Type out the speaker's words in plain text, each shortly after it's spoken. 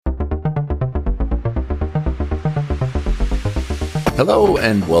Hello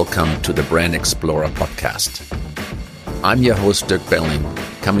and welcome to the Brand Explorer podcast. I'm your host, Dirk Belling,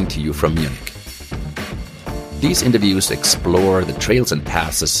 coming to you from Munich. These interviews explore the trails and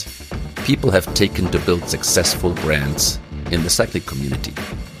passes people have taken to build successful brands in the cycling community.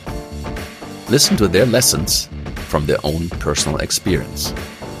 Listen to their lessons from their own personal experience.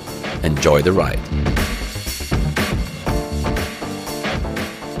 Enjoy the ride.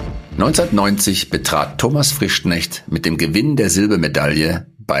 1990 betrat Thomas Frischknecht mit dem Gewinn der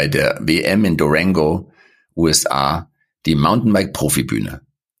Silbermedaille bei der WM in Durango, USA, die Mountainbike-Profibühne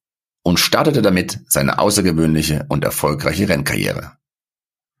und startete damit seine außergewöhnliche und erfolgreiche Rennkarriere.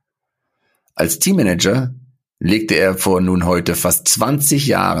 Als Teammanager legte er vor nun heute fast 20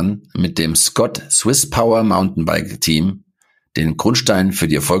 Jahren mit dem Scott Swiss Power Mountainbike Team den Grundstein für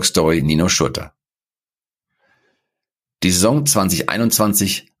die Erfolgsstory Nino Schurter. Die Saison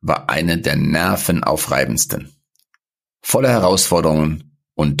 2021 war eine der nervenaufreibendsten. Voller Herausforderungen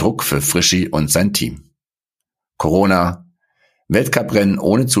und Druck für Frischi und sein Team. Corona, Weltcuprennen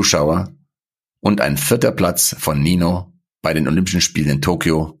ohne Zuschauer und ein 4. Platz von Nino bei den Olympischen Spielen in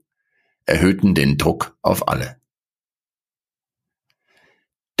Tokio erhöhten den Druck auf alle.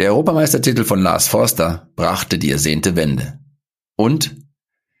 Der Europameistertitel von Lars Forster brachte die ersehnte Wende. Und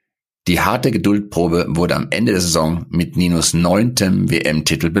die harte Geduldprobe wurde am Ende der Saison mit Ninos 9.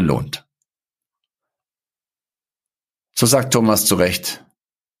 WM-Titel belohnt. So sagt Thomas zu Recht,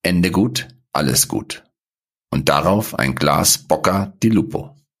 Ende gut, alles gut. Und darauf ein Glas Bocca di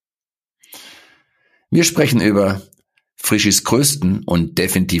Lupo. Wir sprechen über Frischis größten und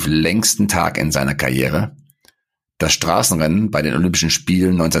definitiv längsten Tag in seiner Karriere, das Straßenrennen bei den Olympischen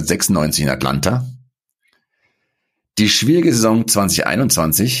Spielen 1996 in Atlanta, die schwierige Saison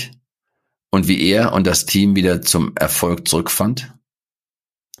 2021 und wie er und das Team wieder zum Erfolg zurückfand,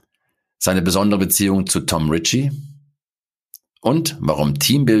 seine besondere Beziehung zu Tom Ritchie und warum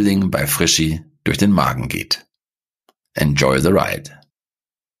Teambuilding bei Frischi durch den Magen geht. Enjoy the ride.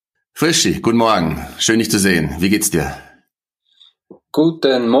 Frischi, guten Morgen. Schön, dich zu sehen. Wie geht's dir?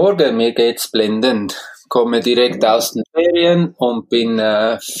 Guten Morgen, mir geht's blendend. Komme direkt aus den Ferien und bin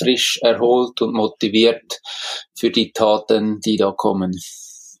frisch erholt und motiviert für die Taten, die da kommen.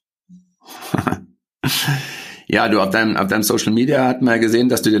 Ja, du auf deinem Social Media hat man ja gesehen,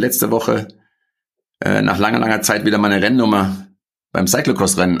 dass du dir letzte Woche nach langer Zeit wieder mal eine Rennnummer beim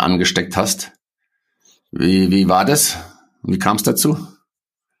Cyclocross-Rennen angesteckt hast. Wie war das? Wie kam es dazu?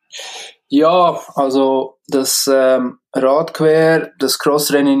 Ja, also das Radquer, das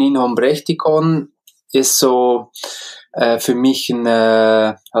Crossrennen in Hombrechtikon ist so für mich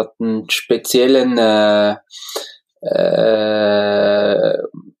hat einen speziellen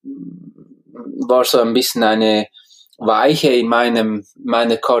war so ein bisschen eine Weiche in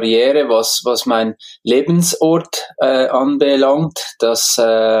meiner Karriere, was mein Lebensort anbelangt. Das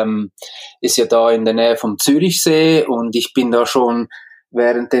ist ja da in der Nähe vom Zürichsee und ich bin da schon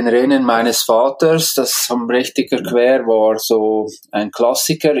während den Rennen meines Vaters, das Hombrechtiker Quer war so ein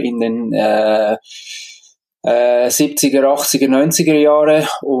Klassiker in den 70er, 80er, 90er Jahre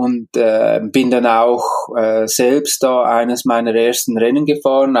und bin dann auch selbst da eines meiner ersten Rennen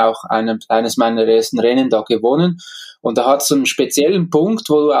gefahren, auch eines meiner ersten Rennen da gewonnen. Und da hat es so einen speziellen Punkt,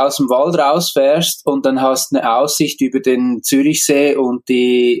 wo du aus dem Wald rausfährst und dann hast eine Aussicht über den Zürichsee und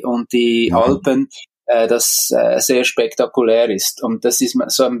die Alpen, das sehr spektakulär ist. Und das ist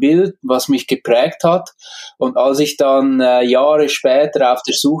so ein Bild, was mich geprägt hat. Und als ich dann Jahre später auf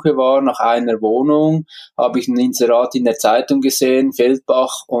der Suche war nach einer Wohnung, habe ich ein Inserat in der Zeitung gesehen,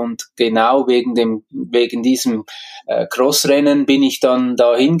 Feldbach, und genau wegen diesem Crossrennen bin ich dann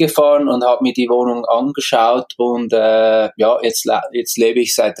da hingefahren und habe mir die Wohnung angeschaut und jetzt lebe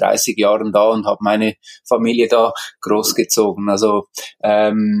ich seit 30 Jahren da und habe meine Familie da großgezogen. Also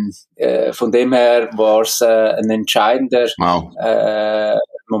von dem her war es ein entscheidender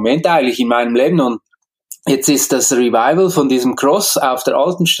Moment eigentlich in meinem Leben und jetzt ist das Revival von diesem Cross auf der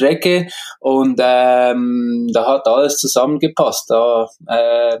alten Strecke und da hat alles zusammengepasst, da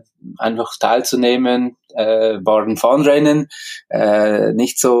einfach teilzunehmen, war ein Funrennen,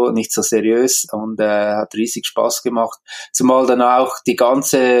 nicht so seriös und hat riesig Spaß gemacht, zumal dann auch die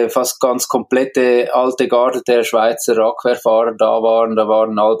fast ganz komplette alte Garde der Schweizer Radquerfahrer da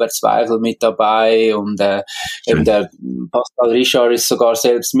waren Albert Zweifel mit dabei und eben der Pascal Richard ist sogar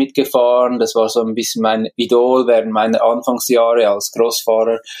selbst mitgefahren, das war so ein bisschen mein Idol während meiner Anfangsjahre als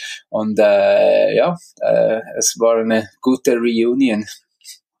Crossfahrer und es war eine gute Reunion.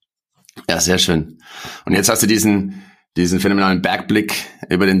 Ja, sehr schön. Und jetzt hast du diesen phänomenalen Bergblick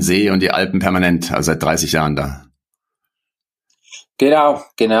über den See und die Alpen permanent, also seit 30 Jahren da. Genau.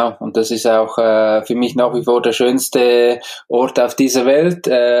 Und das ist auch für mich nach wie vor der schönste Ort auf dieser Welt,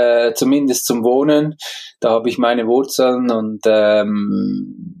 zumindest zum Wohnen. Da habe ich meine Wurzeln und ja,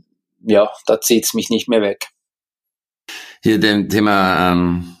 da zieht's mich nicht mehr weg. Hier dem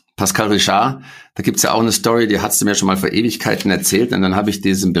Thema Pascal Richard, da gibt's ja auch eine Story, die hast du mir schon mal vor Ewigkeiten erzählt, und dann habe ich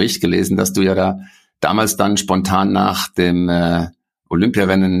diesen Bericht gelesen, dass du ja da damals dann spontan nach dem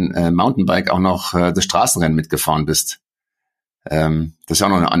Olympiarennen Mountainbike auch noch das Straßenrennen mitgefahren bist. Das ist ja auch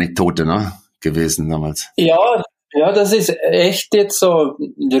noch eine Anekdote, ne, gewesen damals. Ja, das ist echt jetzt so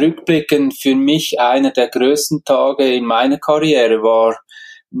rückblickend für mich einer der größten Tage in meiner Karriere, war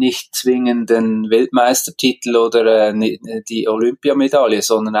nicht zwingend ein Weltmeistertitel oder die Olympiamedaille,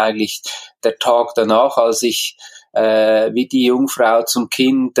 sondern eigentlich der Tag danach, als ich wie die Jungfrau zum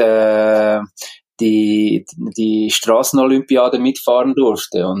Kind die Straßenolympiade mitfahren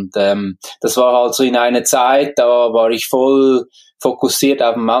durfte. Und das war halt so in einer Zeit, da war ich voll fokussiert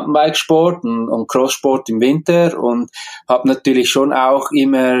auf den Mountainbikesport und Crosssport im Winter und habe natürlich schon auch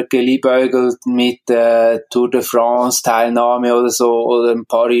immer geliebäugelt mit Tour de France Teilnahme oder so oder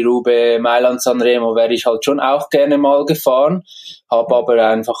Paris-Roubaix, Mailand-San Remo wäre ich halt schon auch gerne mal gefahren, habe aber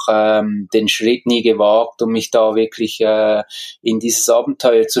einfach den Schritt nie gewagt, um mich da wirklich in dieses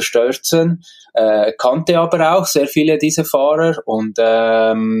Abenteuer zu stürzen. Kannte aber auch sehr viele dieser Fahrer und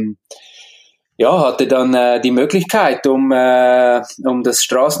hatte dann die Möglichkeit, um das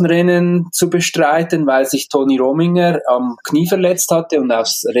Straßenrennen zu bestreiten, weil sich Toni Rominger am Knie verletzt hatte und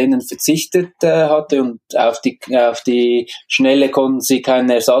aufs Rennen verzichtet hatte und auf die Schnelle konnten sie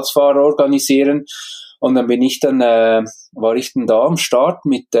keinen Ersatzfahrer organisieren. Und dann war ich dann da am Start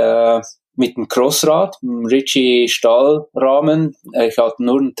mit dem Crossrad, dem Ritchie Stahlrahmen. Ich hatte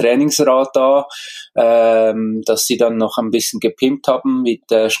nur ein Trainingsrad da, das sie dann noch ein bisschen gepimpt haben mit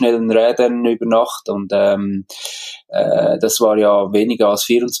schnellen Rädern über Nacht. Und das war ja weniger als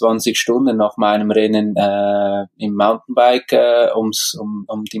 24 Stunden nach meinem Rennen im Mountainbike, um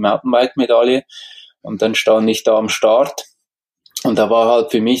die Mountainbike-Medaille. Und dann stand ich da am Start. Und da war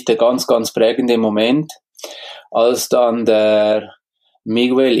halt für mich der ganz, ganz prägende Moment, als dann der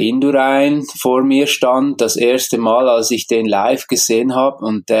Miguel Indurain vor mir stand, das erste Mal, als ich den live gesehen habe,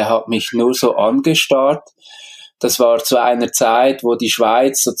 und der hat mich nur so angestarrt. Das war zu einer Zeit, wo die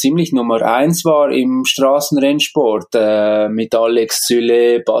Schweiz so ziemlich Nummer 1 war im Straßenrennsport, mit Alex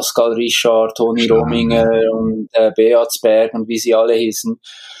Zülle, Pascal Richard, Toni Rominger und Beat Berg und wie sie alle hießen.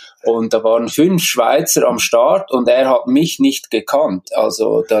 Und da waren 5 Schweizer am Start und er hat mich nicht gekannt.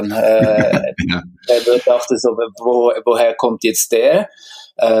 Also dann er dachte so, woher kommt jetzt der?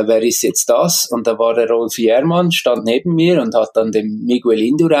 Wer ist jetzt das? Und da war der Rolf Jährmann, stand neben mir und hat dann dem Miguel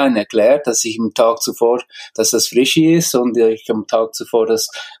Indurain erklärt, dass ich am Tag zuvor, dass das Frischi ist und ich am Tag zuvor das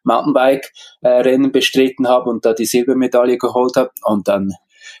Mountainbike-Rennen bestritten habe und da die Silbermedaille geholt habe. Und dann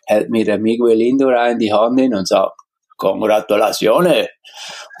hält mir der Miguel Indurain die Hand hin und sagt, Congratulazione.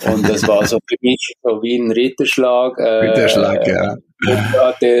 Und das war so für mich so wie ein Ritterschlag. Ja. Ich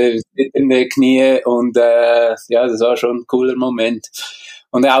hatte zitternde Knie und das war schon ein cooler Moment.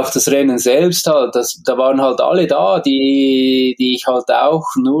 Und auch das Rennen selbst halt, da waren halt alle da, die ich halt auch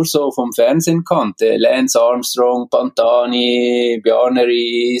nur so vom Fernsehen kannte. Lance Armstrong, Pantani, Bjarne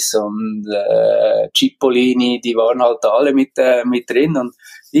Ries und Cipollini, die waren halt alle mit drin und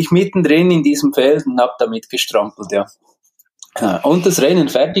ich mittendrin in diesem Feld und hab da mitgestrampelt, ja. Und das Rennen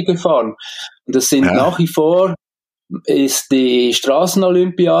fertig gefahren. Und das sind nach wie vor, ist die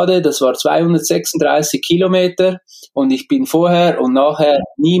Straßenolympiade, das war 236 Kilometer und ich bin vorher und nachher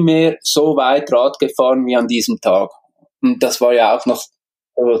nie mehr so weit Rad gefahren wie an diesem Tag. Und das war ja auch noch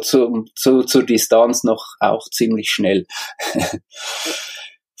zur Distanz noch auch ziemlich schnell.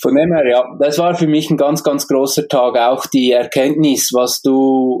 Von dem her, ja, das war für mich ein ganz, ganz großer Tag. Auch die Erkenntnis, was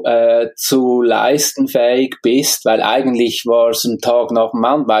du zu leisten fähig bist, weil eigentlich war es ein Tag nach dem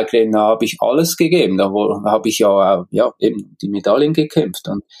Mountainbike-Rennen, da habe ich alles gegeben. Da habe ich ja eben die Medaillen gekämpft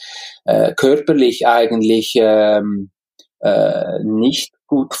und körperlich eigentlich nicht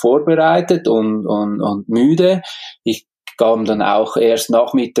gut vorbereitet und müde. Ich kam dann auch erst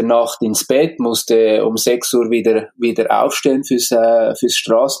nach Mitternacht ins Bett, musste um 6 Uhr wieder aufstehen fürs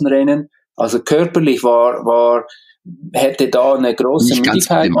Straßenrennen. Also körperlich hätte da eine große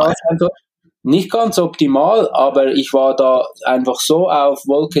Müdigkeit. Nicht ganz optimal, aber ich war da einfach so auf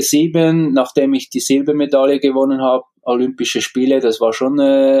Wolke 7, nachdem ich die Silbermedaille gewonnen habe, Olympische Spiele, das war schon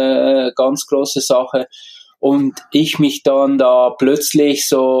eine ganz große Sache. Und ich mich dann da plötzlich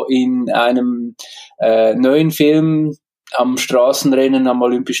so in einem neuen Film am Straßenrennen, am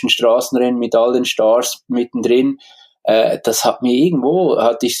Olympischen Straßenrennen mit all den Stars mittendrin, das hat mir irgendwo,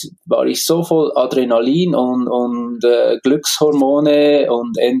 war ich so voll Adrenalin und Glückshormone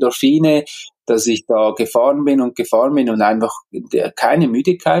und Endorphine, dass ich da gefahren bin und einfach keine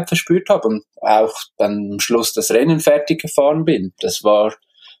Müdigkeit verspürt habe und auch dann am Schluss das Rennen fertig gefahren bin. Das war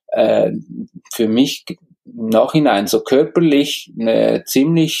für mich im Nachhinein so körperlich eine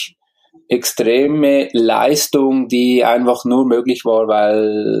ziemlich extreme Leistung, die einfach nur möglich war,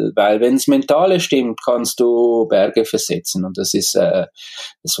 weil wenn das Mentale stimmt, kannst du Berge versetzen, und das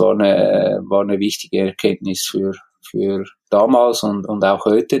war eine wichtige Erkenntnis für damals und auch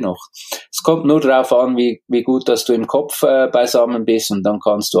heute noch. Es kommt nur darauf an, wie gut, dass du im Kopf beisammen bist, und dann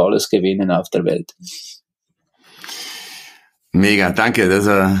kannst du alles gewinnen auf der Welt. Mega, danke.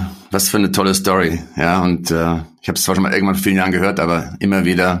 Was für eine tolle Story. Ja, und ich habe es zwar schon mal irgendwann vor vielen Jahren gehört, aber immer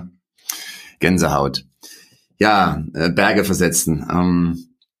wieder Gänsehaut. Ja, Berge versetzen.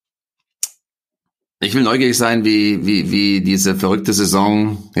 Ich will neugierig sein, wie diese verrückte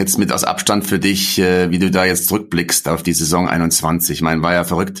Saison jetzt mit aus Abstand für dich, wie du da jetzt zurückblickst auf die Saison 21. Ich meine, war ja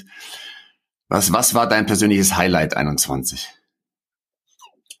verrückt. Was war dein persönliches Highlight 21?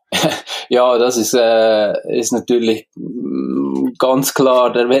 Ja, das ist natürlich ganz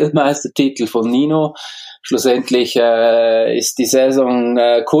klar der Weltmeistertitel von Nino. Schlussendlich ist die Saison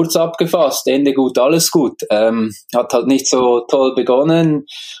kurz abgefasst, Ende gut, alles gut. Hat halt nicht so toll begonnen,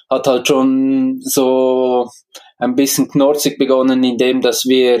 hat halt schon so ein bisschen knorzig begonnen, indem dass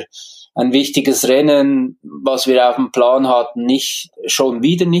wir ein wichtiges Rennen, was wir auf dem Plan hatten, schon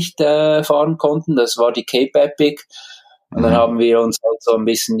wieder nicht fahren konnten. Das war die Cape Epic. Und dann haben wir uns halt so ein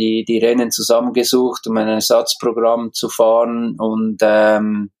bisschen die Rennen zusammengesucht, um ein Ersatzprogramm zu fahren, und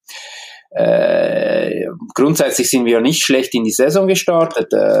grundsätzlich sind wir ja nicht schlecht in die Saison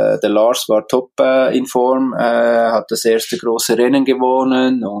gestartet. Der Lars war top in Form, hat das erste große Rennen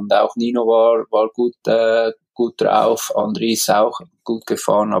gewonnen, und auch Nino war gut drauf, André ist auch gut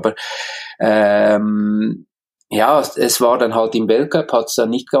gefahren, aber ja, es war dann halt im Weltcup, hat es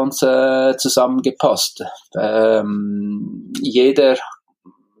dann nicht ganz zusammengepasst. Jeder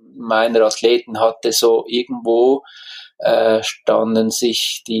meiner Athleten hatte so irgendwo, standen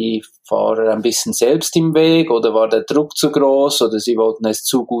sich die Fahrer ein bisschen selbst im Weg, oder war der Druck zu groß, oder sie wollten es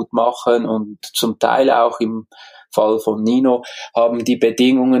zu gut machen, und zum Teil auch im Fall von Nino haben die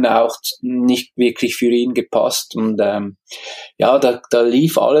Bedingungen auch nicht wirklich für ihn gepasst, und ja, da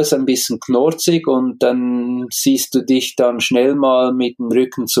lief alles ein bisschen knorzig, und dann siehst du dich dann schnell mal mit dem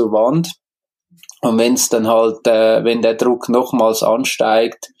Rücken zur Wand, und wenn es dann halt, wenn der Druck nochmals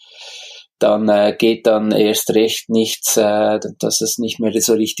ansteigt, dann geht dann erst recht nichts, dass es nicht mehr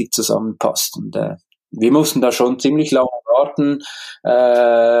so richtig zusammenpasst. Und wir mussten da schon ziemlich lange warten,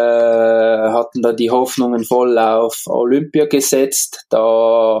 hatten da die Hoffnungen voll auf Olympia gesetzt.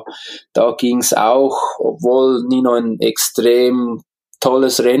 Da ging's auch, obwohl Nino ein extrem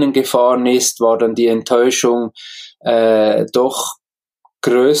tolles Rennen gefahren ist, war dann die Enttäuschung doch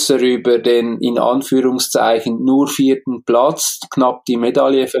größer über den, in Anführungszeichen, nur 4. Platz, knapp die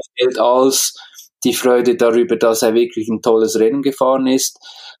Medaille verfehlt, als die Freude darüber, dass er wirklich ein tolles Rennen gefahren ist.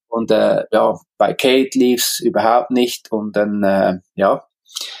 Und ja, bei Kate lief's überhaupt nicht, und dann ja,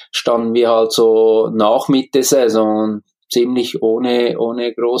 standen wir halt so nach Mitte-Saison ziemlich ohne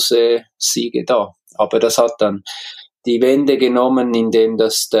große Siege da. Aber das hat dann die Wende genommen, indem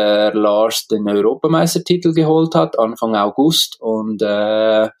dass der Lars den Europameistertitel geholt hat, Anfang August, und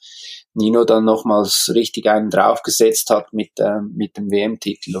Nino dann nochmals richtig einen draufgesetzt hat mit dem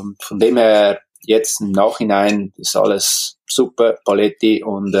WM-Titel. Und von dem her, jetzt im Nachhinein ist alles super, Paletti,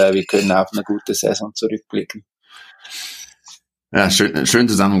 und wir können auf eine gute Saison zurückblicken. Ja, schön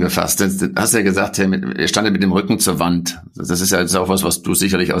zusammengefasst. Du hast ja gesagt, ihr standet mit dem Rücken zur Wand. Das ist ja jetzt auch was du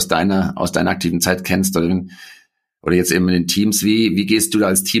sicherlich aus deiner aktiven Zeit kennst, oder jetzt eben in den Teams. Wie gehst du da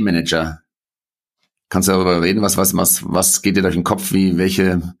als Teammanager? Kannst du darüber reden? Was geht dir durch den Kopf?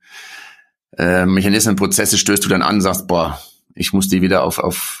 Welche Mechanismen, Prozesse stößt du dann an, sagst, boah, ich muss die wieder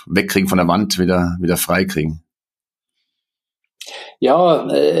auf wegkriegen von der Wand, wieder freikriegen? Ja,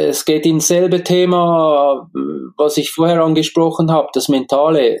 es geht ins selbe Thema, was ich vorher angesprochen habe, das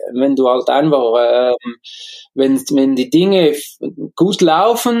Mentale. Wenn du halt einfach, wenn die Dinge gut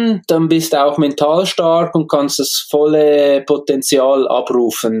laufen, dann bist du auch mental stark und kannst das volle Potenzial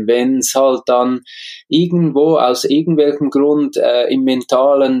abrufen. Wenn es halt dann irgendwo aus irgendwelchem Grund im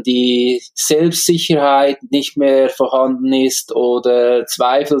Mentalen die Selbstsicherheit nicht mehr vorhanden ist oder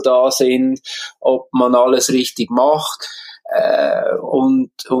Zweifel da sind, ob man alles richtig macht,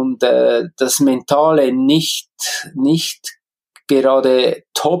 und das Mentale nicht gerade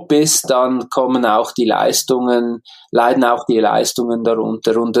top ist, dann leiden auch die Leistungen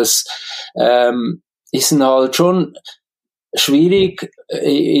darunter. Und das ist halt schon schwierig.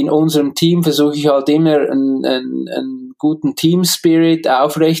 In unserem Team versuche ich halt immer einen guten Team-Spirit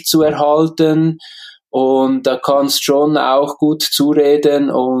aufrecht zu erhalten. Und da kannst schon auch gut zureden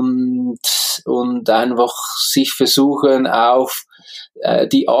und einfach sich versuchen, auf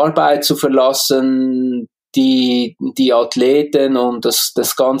die Arbeit zu verlassen, die Athleten und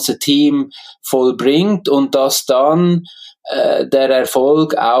das ganze Team vollbringt und dass dann der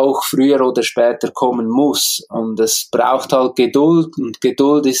Erfolg auch früher oder später kommen muss. Und es braucht halt Geduld, und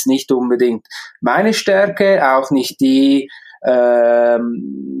Geduld ist nicht unbedingt meine Stärke, auch nicht die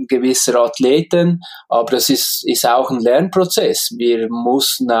gewisser Athleten, aber das ist auch ein Lernprozess. Wir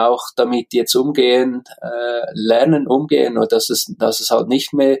mussten auch damit jetzt lernen umgehen, und dass es halt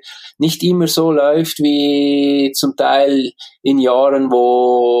nicht immer so läuft wie zum Teil in Jahren,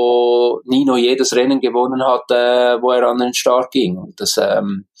 wo Nino jedes Rennen gewonnen hat, wo er an den Start ging. Und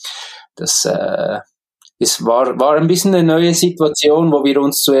es war ein bisschen eine neue Situation, wo wir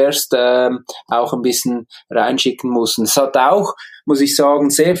uns zuerst auch ein bisschen reinschicken mussten. Es hat auch, muss ich sagen,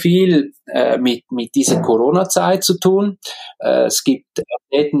 sehr viel mit dieser Corona-Zeit zu tun. Es gibt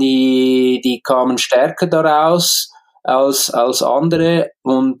Athleten, die kamen stärker daraus als andere.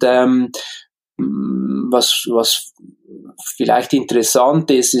 Und was vielleicht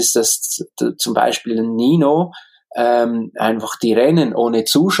interessant ist, dass zum Beispiel Nino einfach die Rennen ohne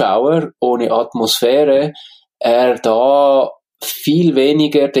Zuschauer, ohne Atmosphäre, er da viel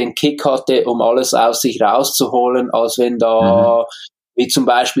weniger den Kick hatte, um alles aus sich rauszuholen, als wenn da, wie zum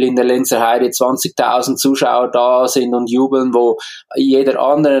Beispiel in der Lenzer Heide, 20.000 Zuschauer da sind und jubeln, wo jeder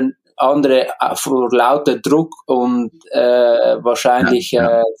andere vor lauter Druck und wahrscheinlich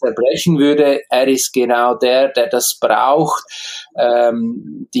zerbrechen würde. Er ist genau der das braucht,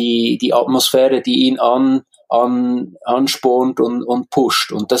 die Atmosphäre, die ihn anspornt und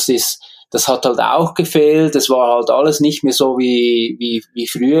pusht. Und das hat halt auch gefehlt. Das war halt alles nicht mehr so wie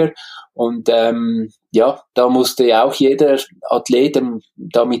früher. Und da musste ja auch jeder Athlet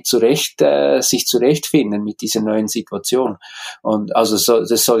damit sich zurechtfinden mit dieser neuen Situation. Und also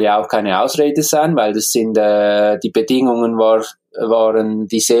das soll ja auch keine Ausrede sein, weil das sind die Bedingungen waren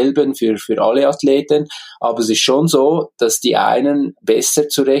dieselben für alle Athleten, aber es ist schon so, dass die einen besser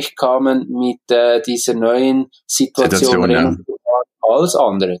zurechtkamen mit dieser neuen Situation als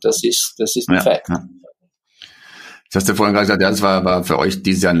andere. Das ist ein Fakt. Ja. Du hast ja vorhin gerade gesagt, das war für euch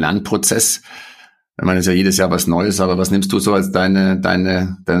dieses Jahr ein Lernprozess. Ich meine, es ist ja jedes Jahr was Neues, aber was nimmst du so als dein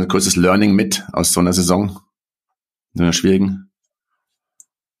größtes Learning mit aus so einer Saison? So einer schwierigen?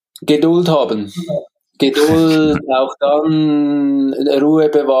 Geduld haben. Geduld, auch dann Ruhe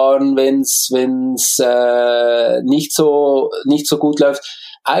bewahren, wenn's nicht so gut läuft.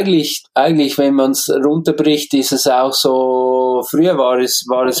 Eigentlich, wenn man es runterbricht, ist es auch so, früher war es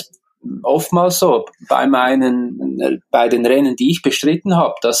oftmals so, bei den Rennen, die ich bestritten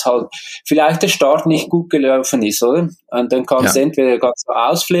habe, dass halt vielleicht der Start nicht gut gelaufen ist, oder? Und dann kannst du entweder ganz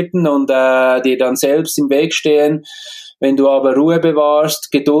ausflippen und dir dann selbst im Weg stehen. Wenn du aber Ruhe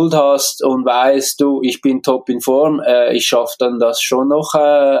bewahrst, Geduld hast und weißt, ich bin top in Form, ich schaffe dann das schon noch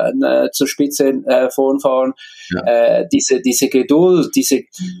zur Spitze vorfahren. Ja. Diese Geduld,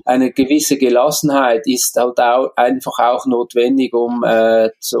 eine gewisse Gelassenheit ist halt einfach notwendig, um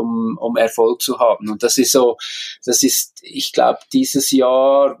Erfolg zu haben. Und das ist, ich glaube, dieses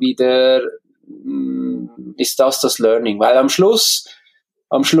Jahr wieder ist das Learning, weil am Schluss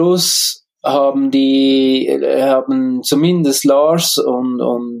haben zumindest Lars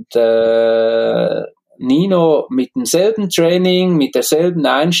und Nino mit demselben Training, mit derselben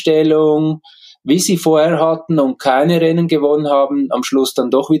Einstellung, wie sie vorher hatten und keine Rennen gewonnen haben, am Schluss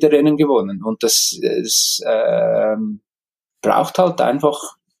dann doch wieder Rennen gewonnen. Und das braucht halt einfach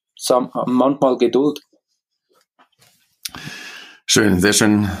manchmal Geduld. Schön, sehr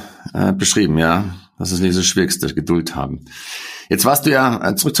schön beschrieben, ja. Das ist das Schwierigste, Geduld haben. Jetzt warst du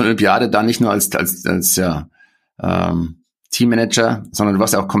ja zurück zur Olympiade da nicht nur als Teammanager, sondern du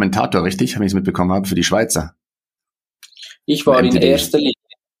warst ja auch Kommentator, richtig? Habe ich es mitbekommen für die Schweizer. Ich war in erster Linie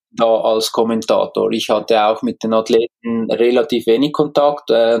da als Kommentator. Ich hatte auch mit den Athleten relativ wenig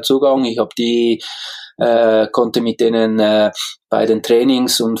Kontakt, Zugang. Ich habe konnte mit denen bei den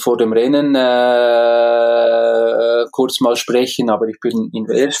Trainings und vor dem Rennen kurz mal sprechen, aber in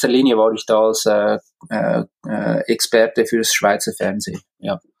erster Linie war ich da als Experte fürs Schweizer Fernsehen.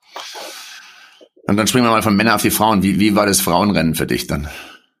 Ja. Und dann springen wir mal von Männern auf die Frauen. Wie war das Frauenrennen für dich dann?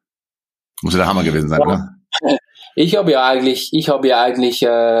 Muss ja der Hammer gewesen sein, oder? Ich habe ja eigentlich nicht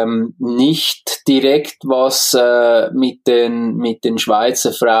direkt was mit den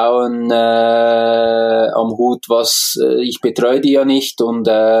Schweizer Frauen am Hut, ich betreue die ja nicht und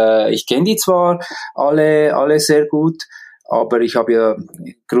ich kenne die zwar alle sehr gut, aber ich habe ja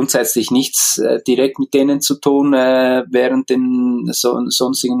grundsätzlich nichts direkt mit denen zu tun während den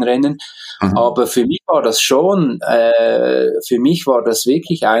sonstigen Rennen. Mhm. Aber für mich war das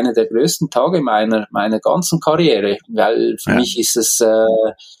wirklich einer der größten Tage meiner ganzen Karriere, weil für mich ist es,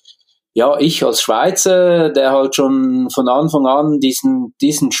 ich als Schweizer, der halt schon von Anfang an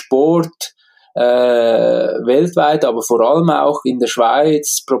diesen Sport weltweit, aber vor allem auch in der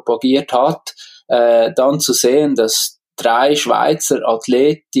Schweiz propagiert hat, dann zu sehen, dass 3 Schweizer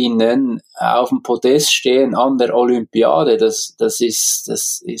Athletinnen auf dem Podest stehen an der Olympiade, das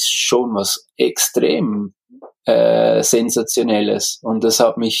ist schon was extrem Sensationelles. Und das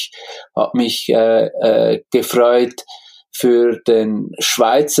hat mich gefreut für den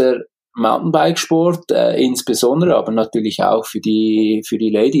Schweizer Mountainbikesport, insbesondere, aber natürlich auch für die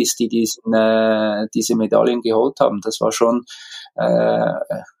Ladies, die diese Medaillen geholt haben. Das war schon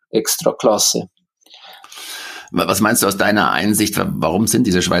extra klasse. Was meinst du aus deiner Einsicht, warum sind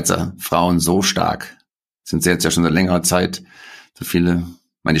diese Schweizer Frauen so stark? Sind sie jetzt ja schon seit längerer Zeit so viele,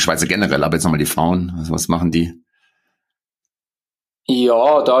 ich meine die Schweizer generell, aber jetzt nochmal die Frauen, was machen die?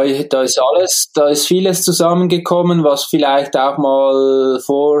 Ja, da ist vieles zusammengekommen, was vielleicht auch mal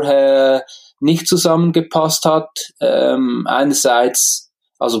vorher nicht zusammengepasst hat. Einerseits,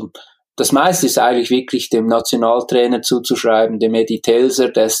 also das meiste ist eigentlich wirklich dem Nationaltrainer zuzuschreiben, dem Eddie Telser,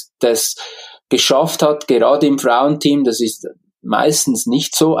 das geschafft hat, gerade im Frauenteam, das ist meistens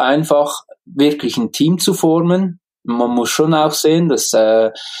nicht so einfach, wirklich ein Team zu formen. Man muss schon auch sehen, dass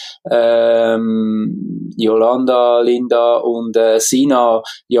Jolanda, Linda und Sina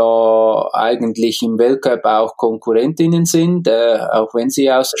ja eigentlich im Weltcup auch Konkurrentinnen sind, auch wenn sie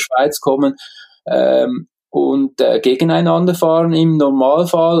aus der Schweiz kommen. Und gegeneinander fahren im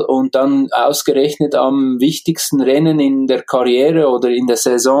Normalfall und dann ausgerechnet am wichtigsten Rennen in der Karriere oder in der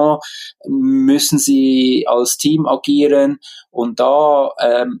Saison müssen sie als Team agieren und da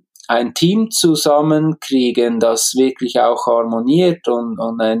ein Team zusammenkriegen, das wirklich auch harmoniert und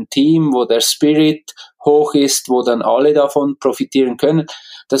ein Team, wo der Spirit hoch ist, wo dann alle davon profitieren können.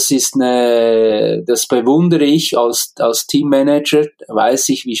 Das bewundere ich als Teammanager, weiß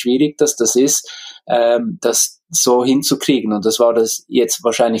ich, wie schwierig das ist, das so hinzukriegen. Und das war das jetzt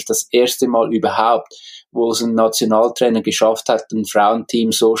wahrscheinlich das erste Mal überhaupt, wo es ein Nationaltrainer geschafft hat, ein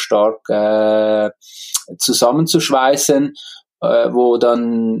Frauenteam so stark zusammenzuschweißen, wo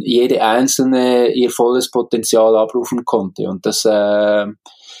dann jede Einzelne ihr volles Potenzial abrufen konnte. Und das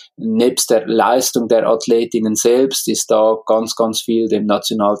nebst der Leistung der Athletinnen selbst ist da ganz, ganz viel dem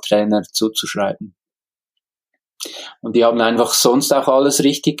Nationaltrainer zuzuschreiben. Und die haben einfach sonst auch alles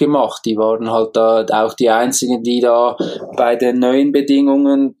richtig gemacht. Die waren halt da auch die einzigen, die da bei den neuen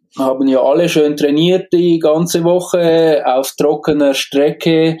Bedingungen haben ja alle schön trainiert die ganze Woche auf trockener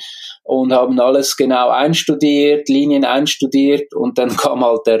Strecke und haben alles genau einstudiert, Linien einstudiert und dann kam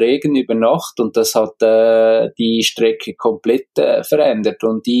halt der Regen über Nacht und das hat die Strecke komplett verändert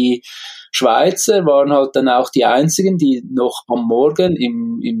und die Schweizer waren halt dann auch die einzigen, die noch am Morgen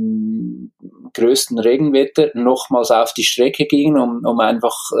im größten Regenwetter nochmals auf die Strecke gingen, um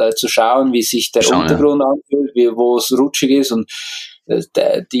einfach zu schauen, wie sich der Untergrund anfühlt, wo es rutschig ist und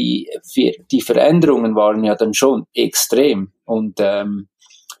die Veränderungen waren ja dann schon extrem und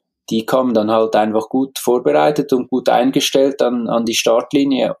die kamen dann halt einfach gut vorbereitet und gut eingestellt an die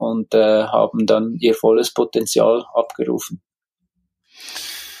Startlinie und haben dann ihr volles Potenzial abgerufen.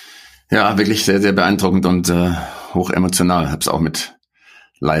 Ja, wirklich sehr, sehr beeindruckend und hoch emotional. Hab's auch mit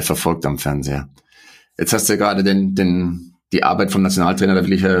live verfolgt am Fernseher. Jetzt hast du ja gerade die Arbeit vom Nationaltrainer da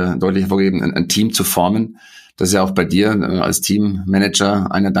wirklich deutlich hervorgegeben, ein Team zu formen. Das ist ja auch bei dir als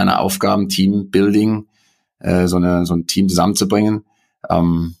Teammanager eine deiner Aufgaben, Teambuilding, so ein Team zusammenzubringen.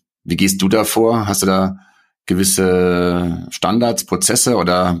 Wie gehst du da vor? Hast du da gewisse Standards, Prozesse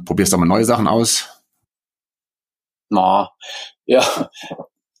oder probierst du auch mal neue Sachen aus? Da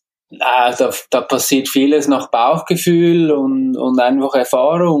passiert vieles nach Bauchgefühl und einfach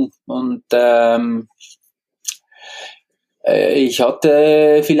Erfahrung. Und ich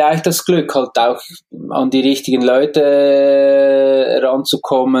hatte vielleicht das Glück, halt auch an die richtigen Leute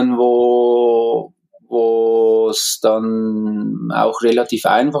ranzukommen, wo es dann auch relativ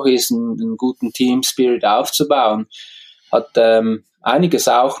einfach ist, einen guten Team-Spirit aufzubauen. Hat einiges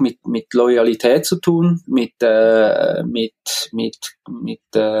auch mit Loyalität zu tun, mit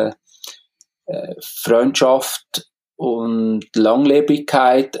Freundschaft und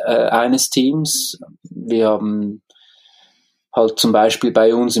Langlebigkeit eines Teams. Wir haben halt zum Beispiel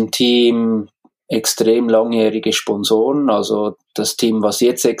bei uns im Team extrem langjährige Sponsoren. Also das Team, was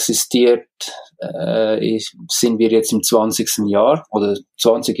jetzt existiert, sind wir jetzt im 20. Jahr, oder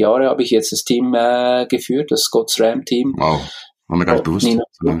 20 Jahre habe ich jetzt das Team geführt, das Scott's Ram Team. Wow, war mir gar nicht bewusst. Nina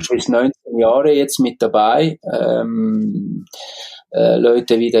ist 19 Jahre jetzt mit dabei.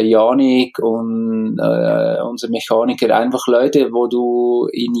 Leute wie der Janik und unser Mechaniker, einfach Leute, wo du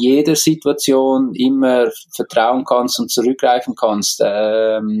in jeder Situation immer vertrauen kannst und zurückgreifen kannst.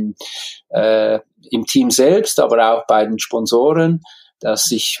 Im Team selbst, aber auch bei den Sponsoren,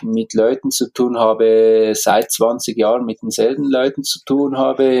 dass ich mit Leuten zu tun habe, seit 20 Jahren mit denselben Leuten zu tun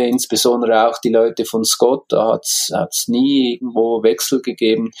habe, insbesondere auch die Leute von Scott, da hat's nie irgendwo Wechsel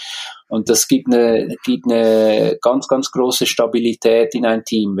gegeben. Und das gibt eine ganz, ganz große Stabilität in ein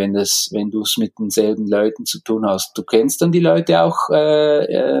Team, wenn du es mit denselben Leuten zu tun hast. Du kennst dann die Leute auch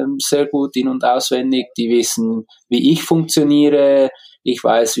sehr gut in- und auswendig, die wissen, wie ich funktioniere, ich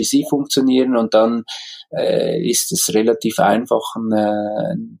weiß, wie sie funktionieren, und dann ist es relativ einfach,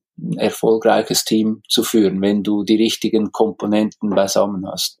 ein erfolgreiches Team zu führen, wenn du die richtigen Komponenten beisammen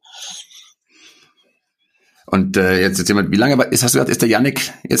hast. Und jetzt jemand, wie lange hast du gesagt, ist der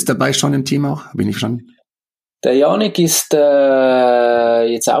Yannick jetzt dabei schon im Team auch? Bin ich schon? Der Yannick ist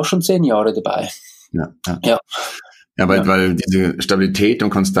jetzt auch schon 10 Jahre dabei. Ja, weil diese Stabilität und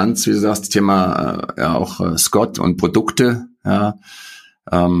Konstanz, wie du sagst, das Thema auch Scott und Produkte, das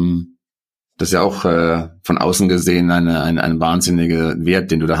ist ja auch von außen gesehen ein wahnsinniger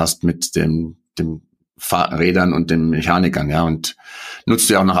Wert, den du da hast mit dem Fahrrädern und den Mechanikern, ja, und nutzt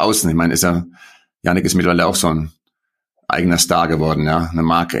du ja auch nach außen. Ich meine, Yannick ist mittlerweile auch so ein eigener Star geworden, ja, eine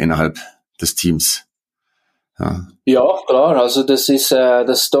Marke innerhalb des Teams. Ja, klar, also das ist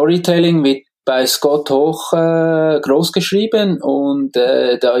das Storytelling wird bei Scott hoch groß geschrieben, und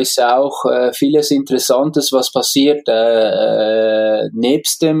da ist auch vieles Interessantes, was passiert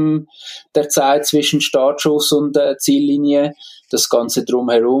nebst der Zeit zwischen Startschuss und Ziellinie. Das Ganze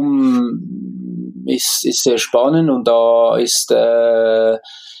drumherum ist sehr spannend, und da ist der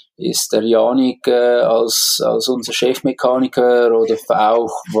Janik als unser Chefmechaniker, oder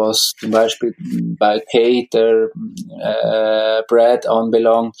auch was zum Beispiel bei Kate, Brad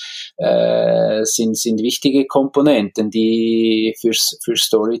anbelangt, sind wichtige Komponenten, die für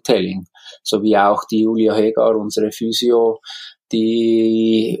Storytelling, sowie auch die Julia Hegar, unsere Physio,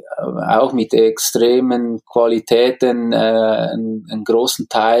 die auch mit extremen Qualitäten einen großen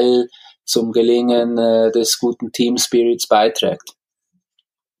Teil zum Gelingen des guten Team Spirits beiträgt.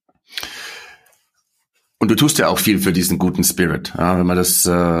 Und du tust ja auch viel für diesen guten Spirit. Ja, wenn man das,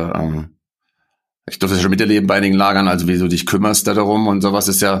 ich durfte das schon miterleben bei einigen Lagern, also wie du dich kümmerst da darum und sowas,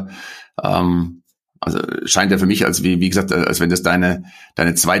 ist ja, also scheint ja für mich, als wie gesagt, als wenn das deine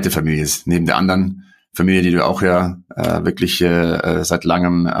zweite Familie ist, neben der anderen Familie, die du auch wirklich seit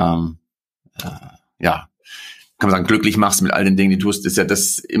langem, kann man sagen, glücklich machst mit all den Dingen, die du tust, ist ja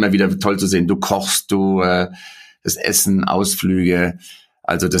das immer wieder toll zu sehen. Du kochst, das Essen, Ausflüge,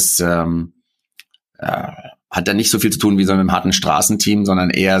 also das hat da nicht so viel zu tun wie so einem harten Straßenteam, sondern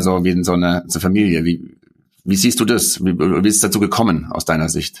eher so wie in so eine Familie. Wie siehst du das? Wie ist es dazu gekommen aus deiner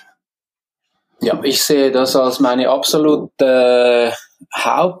Sicht? Ja, ich sehe das als meine absolute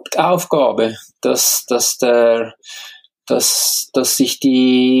Hauptaufgabe, dass sich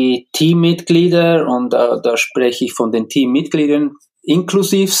die Teammitglieder, und da spreche ich von den Teammitgliedern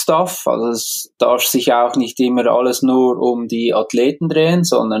inklusive Staff, also es darf sich auch nicht immer alles nur um die Athleten drehen,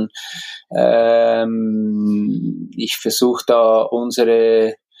 sondern ich versuche da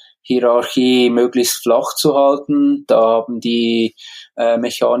unsere Hierarchie möglichst flach zu halten. Da haben die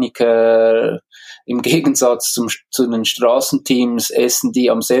Mechaniker im Gegensatz zu den Straßenteams, essen die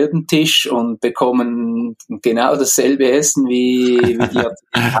am selben Tisch und bekommen genau dasselbe Essen wie die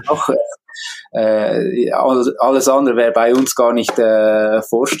Athleten auch. Alles andere wäre bei uns gar nicht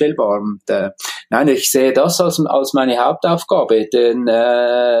vorstellbar. Und, nein, ich sehe das als meine Hauptaufgabe, denn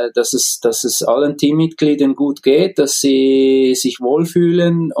dass es allen Teammitgliedern gut geht, dass sie sich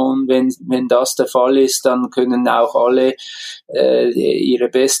wohlfühlen, und wenn das der Fall ist, dann können auch alle ihre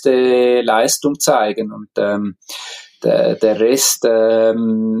beste Leistung zeigen, und der Rest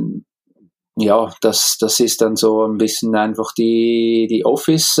das ist dann so ein bisschen einfach die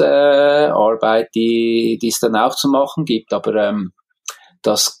Office-Arbeit, die es dann auch zu machen gibt. Aber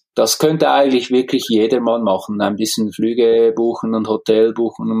das könnte eigentlich wirklich jedermann machen. Ein bisschen Flüge buchen und Hotel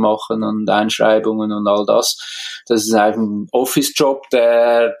buchen und machen und Einschreibungen und all das. Das ist ein Office-Job,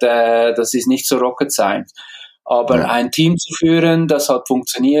 das ist nicht so Rocket Science. Aber ein Team zu führen, das halt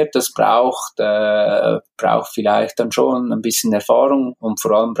funktioniert, das braucht vielleicht dann schon ein bisschen Erfahrung und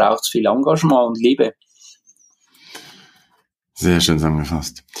vor allem braucht es viel Engagement und Liebe. Sehr schön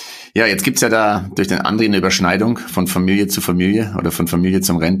zusammengefasst. Ja, jetzt gibt's ja da durch den André eine Überschneidung von Familie zu Familie oder von Familie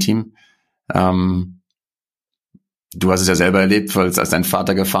zum Rennteam. Du hast es ja selber erlebt, weil als dein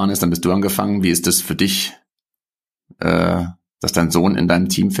Vater gefahren ist, dann bist du angefangen. Wie ist das für dich, dass dein Sohn in deinem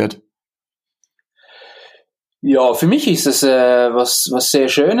Team fährt? Ja, für mich ist es was sehr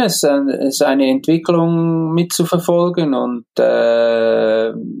Schönes, seine Entwicklung mitzuverfolgen und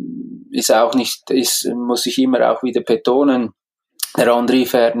muss ich immer auch wieder betonen, der André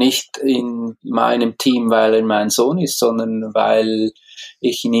fährt nicht in meinem Team, weil er mein Sohn ist, sondern weil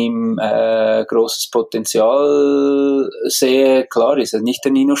ich in ihm großes Potenzial sehe. Klar ist er nicht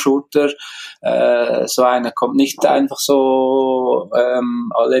der Nino Schurter, so einer kommt nicht einfach so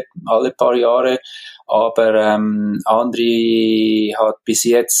alle paar Jahre, aber André hat bis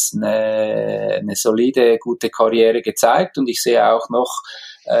jetzt eine solide, gute Karriere gezeigt und ich sehe auch noch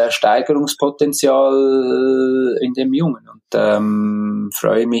Steigerungspotenzial in dem Jungen und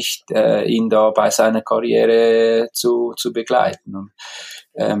freue mich, ihn da bei seiner Karriere zu begleiten. Und,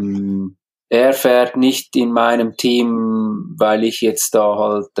 er fährt nicht in meinem Team, weil ich jetzt da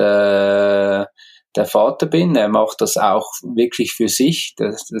halt der Vater bin. Er macht das auch wirklich für sich.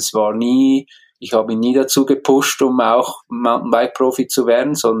 Das war nie, ich habe ihn nie dazu gepusht, um auch Mountainbike-Profi zu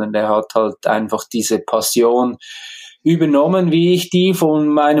werden, sondern er hat halt einfach diese Passion übernommen, wie ich die von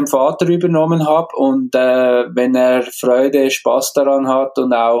meinem Vater übernommen habe und wenn er Freude, Spaß daran hat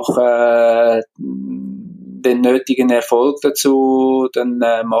und auch den nötigen Erfolg dazu, dann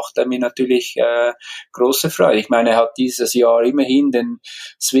macht er mir natürlich große Freude. Ich meine, er hat dieses Jahr immerhin den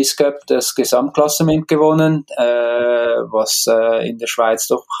Swiss Cup, das Gesamtklassement gewonnen, was in der Schweiz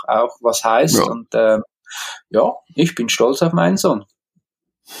doch auch was heißt. Ja. Und ja, ich bin stolz auf meinen Sohn.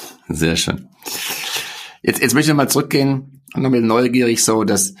 Sehr schön. Jetzt möchte ich mal zurückgehen und noch mal neugierig so,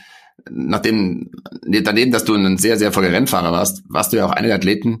 dass daneben, dass du ein sehr, sehr erfolgreicher Rennfahrer warst du ja auch einer der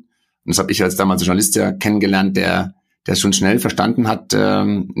Athleten, und das habe ich als damals Journalist ja kennengelernt, der schon schnell verstanden hat,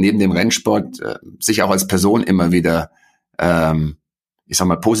 neben dem Rennsport sich auch als Person immer wieder, ich sag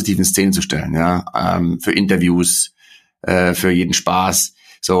mal, positiv in Szene zu stellen, ja, für Interviews, für jeden Spaß,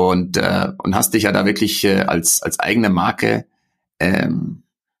 so und hast dich ja da wirklich als eigene Marke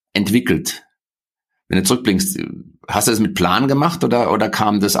entwickelt. Wenn du zurückblickst, hast du das mit Plan gemacht oder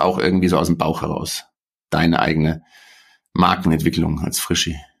kam das auch irgendwie so aus dem Bauch heraus? Deine eigene Markenentwicklung als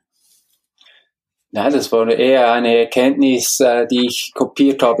Frischi? Ja, das war eher eine Erkenntnis, die ich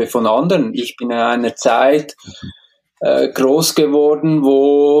kopiert habe von anderen. Ich bin in einer Zeit groß geworden,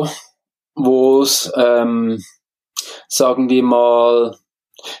 wo es, sagen wir mal,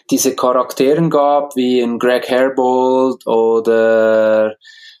 diese Charakteren gab, wie ein Greg Herbold oder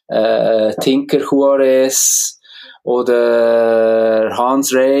Tinker Juarez oder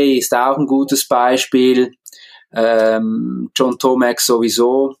Hans Ray ist auch ein gutes Beispiel, John Tomac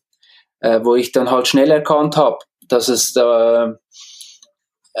sowieso, wo ich dann halt schnell erkannt habe, dass es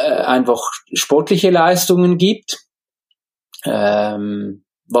einfach sportliche Leistungen gibt,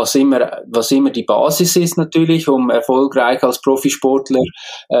 was immer die Basis ist natürlich, um erfolgreich als Profisportler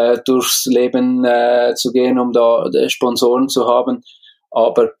durchs Leben zu gehen, um da Sponsoren zu haben.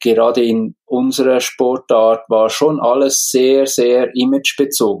 Aber gerade in unserer Sportart war schon alles sehr, sehr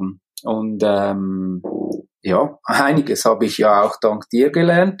imagebezogen. Und ja, einiges habe ich ja auch dank dir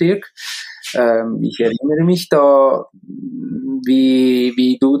gelernt, Dirk. Ich erinnere mich da,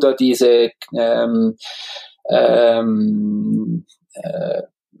 wie du da diese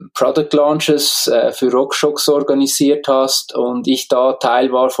Product Launches für RockShox organisiert hast und ich da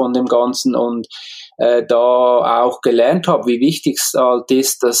Teil war von dem Ganzen und da auch gelernt habe, wie wichtig es halt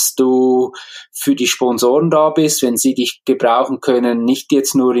ist, dass du für die Sponsoren da bist, wenn sie dich gebrauchen können, nicht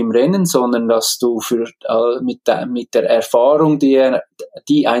jetzt nur im Rennen, sondern dass du mit der Erfahrung, die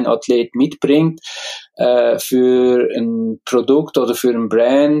ein Athlet mitbringt, für ein Produkt oder für ein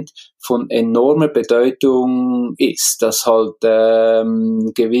Brand von enormer Bedeutung ist, dass halt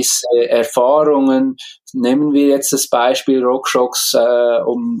gewisse Erfahrungen, nehmen wir jetzt das Beispiel RockShox,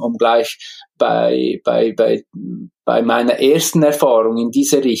 um gleich bei meiner ersten Erfahrung in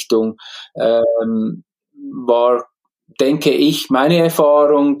diese Richtung war, denke ich, meine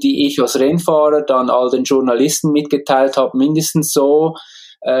Erfahrung, die ich als Rennfahrer dann all den Journalisten mitgeteilt habe, mindestens so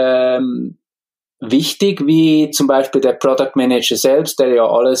wichtig wie zum Beispiel der Product Manager selbst,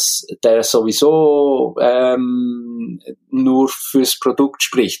 der sowieso nur fürs Produkt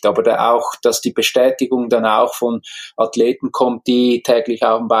spricht, aber auch, dass die Bestätigung dann auch von Athleten kommt, die täglich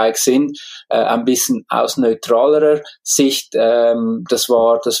auf dem Bike sind, ein bisschen aus neutralerer Sicht. Das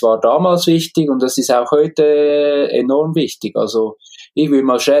war damals wichtig und das ist auch heute enorm wichtig. Also ich will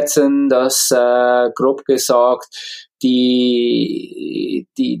mal schätzen, dass grob gesagt der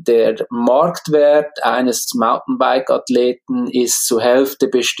Marktwert eines Mountainbike-Athleten ist zur Hälfte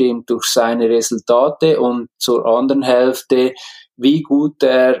bestimmt durch seine Resultate und zur anderen Hälfte, wie gut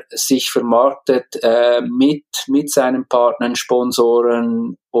er sich vermarktet mit seinen Partnern,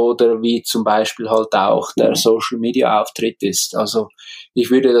 Sponsoren oder wie zum Beispiel halt auch der Social-Media-Auftritt ist. Also ich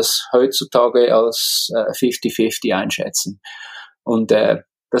würde das heutzutage als 50-50 einschätzen. Und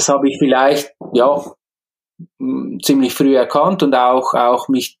das habe ich vielleicht, ziemlich früh erkannt und auch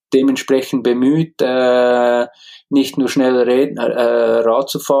mich dementsprechend bemüht, nicht nur schnell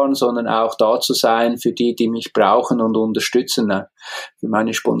Rad zu fahren, sondern auch da zu sein für die mich brauchen und unterstützen, für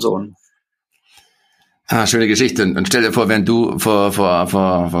meine Sponsoren. Schöne Geschichte. Und stell dir vor, wenn du vor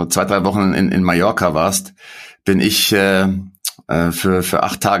 2-3 Wochen in Mallorca warst, bin ich für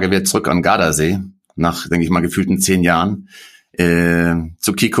 8 Tage wieder zurück an Gardasee, nach, denke ich mal, gefühlten 10 Jahren,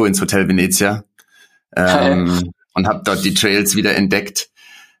 zu Kiko ins Hotel Venezia. Und habe dort die Trails wieder entdeckt,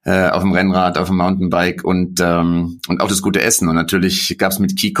 auf dem Rennrad, auf dem Mountainbike und auch das gute Essen. Und natürlich gab's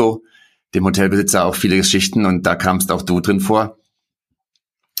mit Kiko, dem Hotelbesitzer, auch viele Geschichten und da kamst auch du drin vor.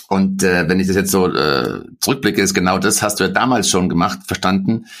 Und wenn ich das jetzt so zurückblicke, ist genau das, hast du ja damals schon gemacht,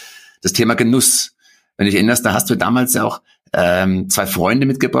 verstanden, das Thema Genuss. Wenn du dich erinnerst, da hast du damals ja auch 2 Freunde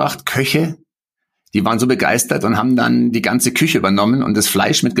mitgebracht, Köche, die waren so begeistert und haben dann die ganze Küche übernommen und das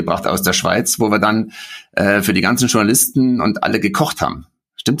Fleisch mitgebracht aus der Schweiz, wo wir dann für die ganzen Journalisten und alle gekocht haben.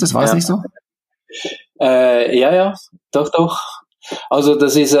 Stimmt das? War es nicht so? Ja, doch. Also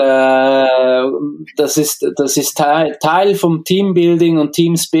das ist Teil vom Teambuilding und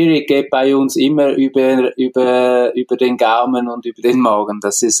Team Spirit geht bei uns immer über den Gaumen und über den Magen.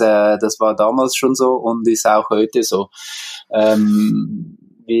 Das war damals schon so und ist auch heute so.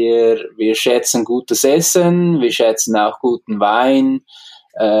 Wir schätzen gutes Essen, wir schätzen auch guten Wein.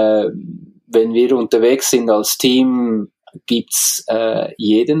 Wenn wir unterwegs sind als Team, gibt's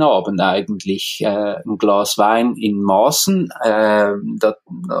jeden Abend eigentlich ein Glas Wein in Maßen.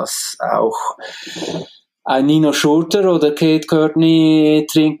 Das auch ein Nino Schurter oder Kate Courtney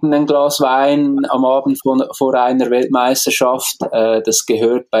trinken ein Glas Wein am Abend vor einer Weltmeisterschaft. Das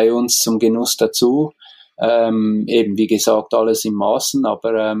gehört bei uns zum Genuss dazu. Eben wie gesagt alles in Maßen,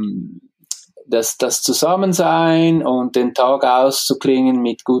 aber das Zusammensein und den Tag auszuklingen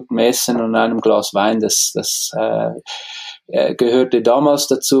mit gutem Essen und einem Glas Wein, das gehörte damals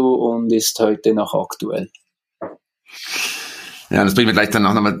dazu und ist heute noch aktuell. Ja, das bringt mir gleich dann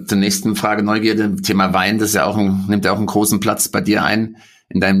auch nochmal zur nächsten Frage, Neugierde. Thema Wein, das ist ja nimmt ja auch einen großen Platz bei dir ein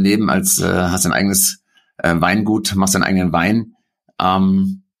in deinem Leben, als hast ein eigenes Weingut, machst deinen eigenen Wein.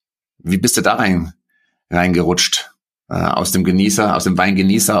 Wie bist du da reingerutscht, aus dem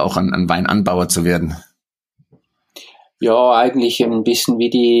Weingenießer auch an Weinanbauer zu werden? Ja, eigentlich ein bisschen wie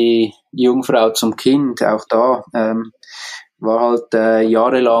die Jungfrau zum Kind, auch da. War halt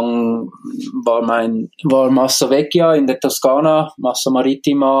jahrelang, war Massa Vecchia in der Toskana, Massa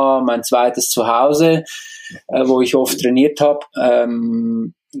Marittima, mein zweites Zuhause, wo ich oft trainiert habe.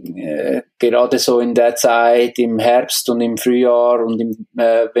 Gerade so in der Zeit im Herbst und im Frühjahr und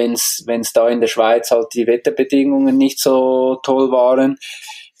wenn's da in der Schweiz halt die Wetterbedingungen nicht so toll waren,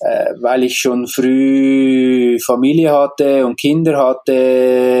 weil ich schon früh Familie hatte und Kinder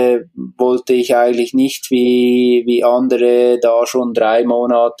hatte, wollte ich eigentlich nicht wie andere da schon 3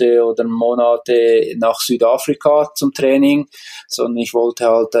 Monate oder Monate nach Südafrika zum Training, sondern ich wollte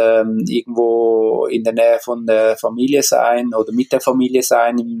halt irgendwo in der Nähe von der Familie sein oder mit der Familie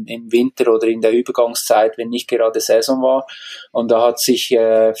sein im Winter oder in der Übergangszeit, wenn nicht gerade Saison war. Und da hat sich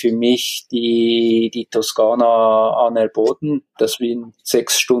für mich die Toskana anerboten, dass wir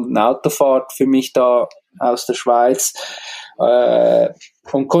 6 Stunden Autofahrt für mich da aus der Schweiz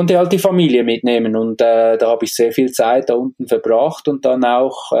und konnte halt die Familie mitnehmen und da habe ich sehr viel Zeit da unten verbracht und dann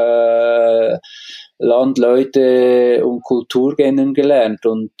auch Landleute und Kultur kennengelernt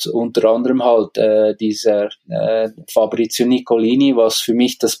und unter anderem halt dieser Fabrizio Nicolini, was für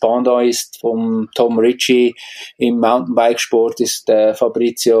mich das Pendant ist vom Tom Ritchie im Mountainbikesport, ist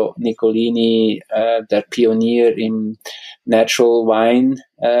Fabrizio Nicolini der Pionier im Natural Wine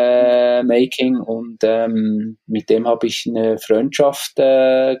Making und mit dem habe ich eine Freundschaft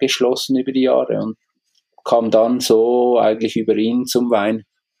geschlossen über die Jahre und kam dann so eigentlich über ihn zum Wein.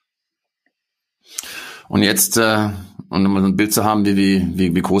 Und jetzt, um mal so ein Bild zu haben,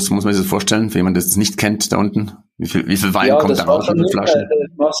 wie groß muss man sich das vorstellen, für jemanden, der es nicht kennt da unten? Wie viel Wein kommt da raus? Wie viele Flaschen?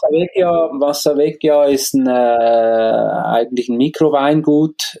 Massavecchia ist eigentlich ein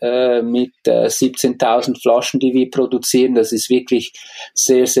Mikroweingut mit 17.000 Flaschen, die wir produzieren. Das ist wirklich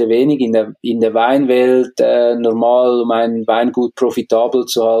sehr, sehr wenig. In der Weinwelt normal, um ein Weingut profitabel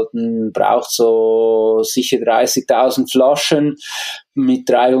zu halten, braucht so sicher 30.000 Flaschen. Mit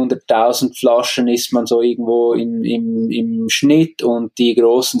 300.000 Flaschen ist man so irgendwo im Schnitt, und die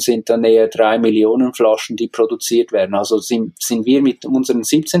großen sind dann eher 3 Millionen Flaschen, die produziert werden. Also sind wir mit unseren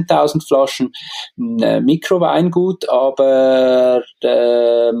 17.000 Flaschen ein Mikroweingut, aber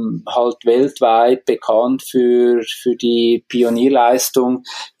halt weltweit bekannt für die Pionierleistung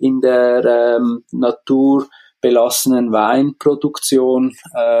in der naturbelassenen Weinproduktion,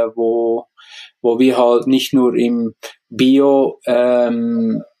 wo wir halt nicht nur im Bio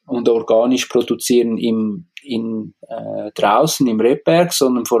und organisch produzieren draußen im Rebberg,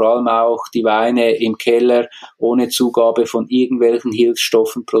 sondern vor allem auch die Weine im Keller ohne Zugabe von irgendwelchen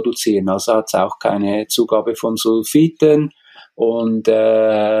Hilfsstoffen produzieren. Also hat es auch keine Zugabe von Sulfiten, und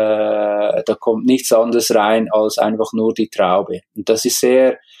da kommt nichts anderes rein als einfach nur die Traube. Und das ist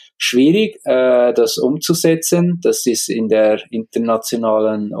sehr schwierig, das umzusetzen. Das ist in der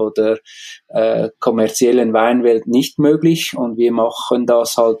internationalen oder kommerziellen Weinwelt nicht möglich, und wir machen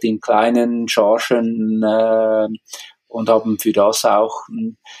das halt in kleinen Chargen und haben für das auch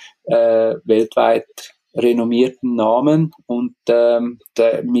weltweit renommierten Namen, und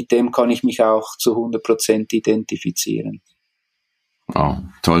mit dem kann ich mich auch zu 100% identifizieren. Oh,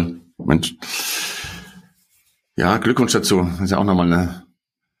 toll. Mensch. Ja, Glückwunsch dazu. Das ist ja auch nochmal eine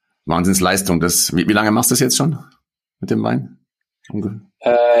Wahnsinnsleistung. Wie lange machst du das jetzt schon mit dem Wein?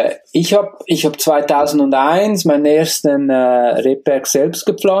 Ich hab 2001 meinen ersten Rebberg selbst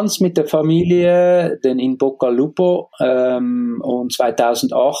gepflanzt mit der Familie, den in Boccalupo, und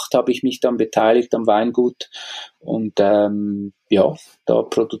 2008 habe ich mich dann beteiligt am Weingut, und da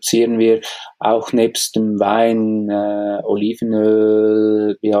produzieren wir auch nebst dem Wein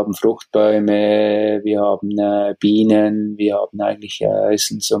Olivenöl, wir haben Fruchtbäume, wir haben Bienen, wir haben eigentlich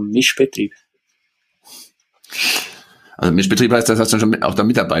ist so ein Mischbetrieb. Also Mischbetrieb heißt, das hast du schon auch da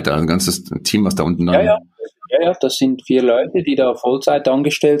Mitarbeiter, ein ganzes Team, was da unten dann... Ja, das sind 4 Leute, die da Vollzeit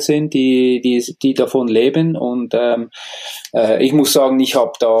angestellt sind, die davon leben, und ich muss sagen,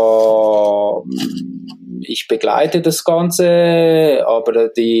 ich begleite das Ganze, aber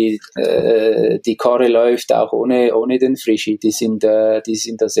die Karre läuft auch ohne den Frischi. Die sind da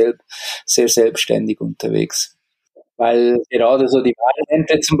sehr selbstständig unterwegs. Weil gerade so die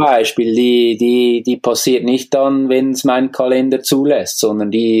Weinernte zum Beispiel, die passiert nicht dann, wenn es mein Kalender zulässt,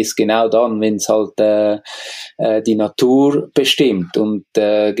 sondern die ist genau dann, wenn es halt die Natur bestimmt. Und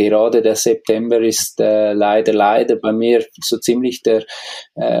gerade der September ist leider bei mir so ziemlich der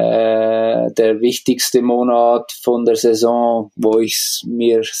wichtigste Monat von der Saison, wo ich es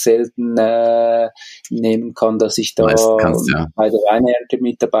mir selten nehmen kann, dass ich da bei der Weinernte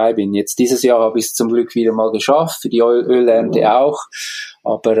mit dabei bin. Jetzt dieses Jahr habe ich es zum Glück wieder mal geschafft, für die Ölernte auch,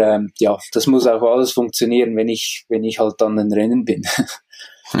 aber das muss auch alles funktionieren, wenn ich halt dann ein Rennen bin.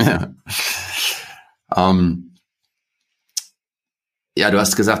 Ja. Ja, du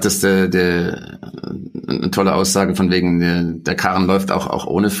hast gesagt, dass eine tolle Aussage von wegen der Karren läuft auch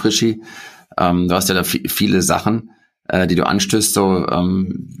ohne Frischi. Du hast ja da viele Sachen, die du anstößt. So,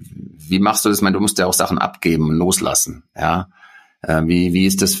 wie machst du das? Ich meine, du musst ja auch Sachen abgeben und loslassen. Ja, wie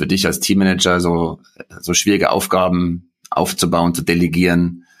ist das für dich als Teammanager, so schwierige Aufgaben aufzubauen, zu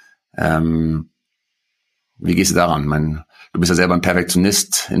delegieren? Wie gehst du daran? Ich meine, du bist ja selber ein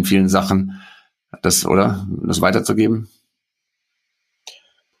Perfektionist in vielen Sachen. Das weiterzugeben?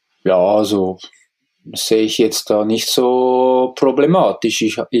 Ja, also sehe ich jetzt da nicht so problematisch.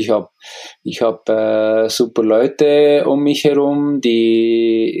 Ich hab super Leute um mich herum,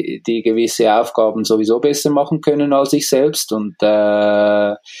 die gewisse Aufgaben sowieso besser machen können als ich selbst, und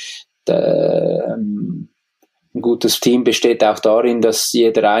ein gutes Team besteht auch darin, dass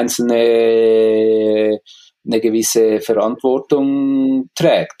jeder Einzelne eine gewisse Verantwortung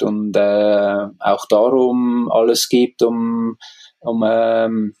trägt und auch darum alles gibt, um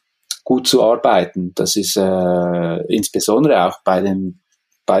gut zu arbeiten. Das ist insbesondere auch bei den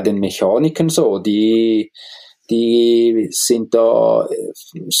Mechanikern so. Die sind da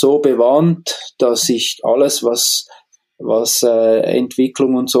so bewandt, dass ich alles, was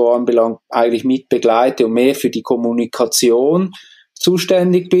Entwicklung und so anbelangt, eigentlich mit begleite und mehr für die Kommunikation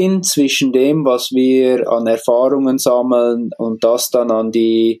zuständig bin zwischen dem, was wir an Erfahrungen sammeln und das dann an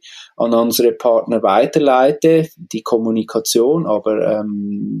unsere Partner weiterleite, die Kommunikation, aber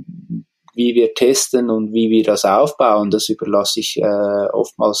wie wir testen und wie wir das aufbauen, das überlasse ich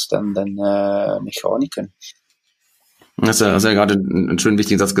oftmals dann den Mechanikern. Hast ja gerade einen schönen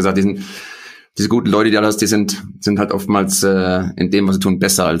wichtigen Satz gesagt. Diese guten Leute, die du hast, die sind halt oftmals in dem, was sie tun,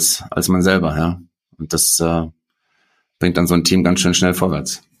 besser als man selber, ja. Und das bringt dann so ein Team ganz schön schnell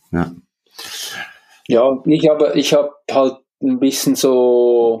vorwärts. Ja. Ja, ich hab halt ein bisschen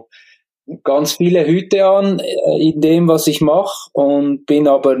so ganz viele Hüte an in dem, was ich mache, und bin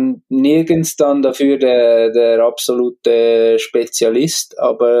aber nirgends dann dafür der absolute Spezialist.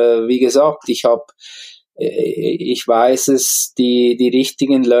 Aber wie gesagt, ich weiß es, die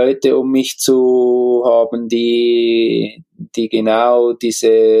richtigen Leute um mich zu haben, die genau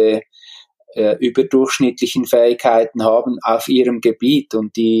diese überdurchschnittlichen Fähigkeiten haben auf ihrem Gebiet,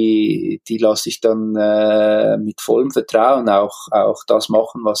 und die lasse ich dann mit vollem Vertrauen auch das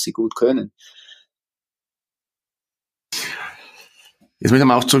machen, was sie gut können. Jetzt möchte ich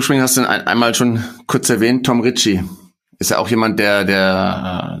mal auch zurückspringen, hast du einmal schon kurz erwähnt, Tom Ritchie. Ist ja auch jemand,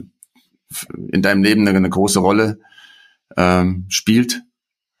 der in deinem Leben eine große Rolle gespielt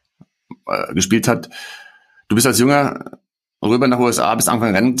hat. Du bist als Junger rüber nach USA, bist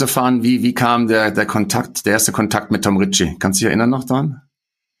angefangen Rennen zu fahren. Wie kam der erste Kontakt mit Tom Ritchie? Kannst du dich erinnern noch daran?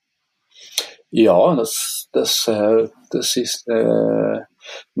 Ja, das ist eine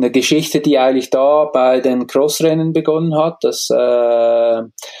Geschichte, die eigentlich da bei den Crossrennen begonnen hat. Dass Dave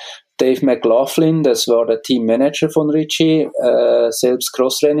McLaughlin, das war der Teammanager von Ritchie, selbst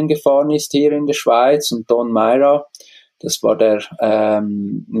Crossrennen gefahren ist hier in der Schweiz, und Don Myra, das war der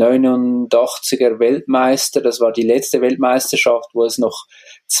 89er Weltmeister. Das war die letzte Weltmeisterschaft, wo es noch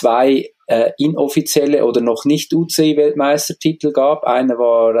zwei inoffizielle oder noch nicht UCI-Weltmeistertitel gab. Eine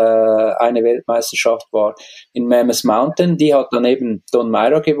Weltmeisterschaft war in Mammoth Mountain. Die hat dann eben Don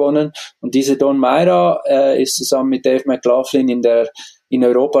Myra gewonnen. Und diese Don Myra ist zusammen mit Dave McLaughlin in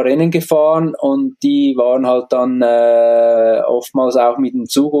Europa Rennen gefahren, und die waren halt dann oftmals auch mit dem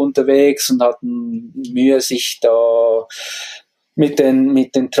Zug unterwegs und hatten Mühe, sich da mit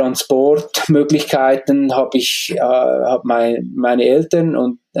den Transportmöglichkeiten hab meine Eltern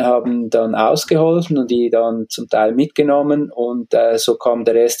und haben dann ausgeholfen und die dann zum Teil mitgenommen, und so kam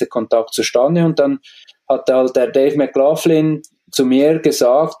der erste Kontakt zustande, und dann hat halt der Dave McLaughlin zu mir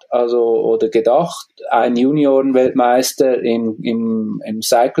gesagt, oder gedacht, ein Juniorenweltmeister im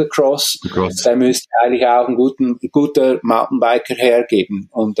Cyclocross, der müsste eigentlich auch ein guter Mountainbiker hergeben.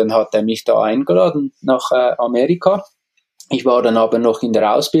 Und dann hat er mich da eingeladen nach Amerika. Ich war dann aber noch in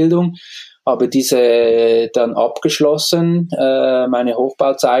der Ausbildung, habe diese dann abgeschlossen, meine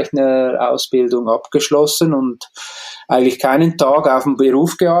Hochbauzeichner-Ausbildung abgeschlossen, und eigentlich keinen Tag auf dem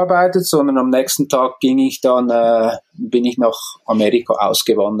Beruf gearbeitet, sondern am nächsten Tag bin ich nach Amerika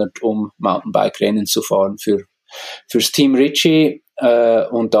ausgewandert, um Mountainbike-Rennen zu fahren fürs Team Ritchie.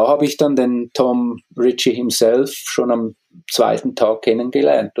 Und da habe ich dann den Tom Ritchie himself schon am zweiten Tag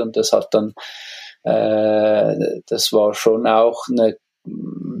kennengelernt, und das war schon auch eine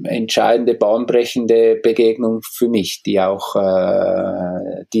entscheidende, bahnbrechende Begegnung für mich, die auch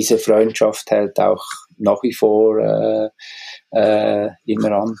diese Freundschaft hält auch nach wie vor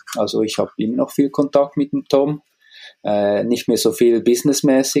immer an. Also ich habe immer noch viel Kontakt mit dem Tom, nicht mehr so viel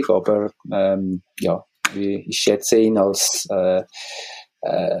businessmäßig, aber ja, ich schätze ihn als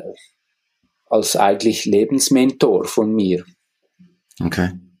eigentlich Lebensmentor von mir.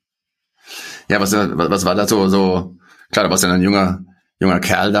 Okay. Ja, was war da so, klar, da warst du ja ein junger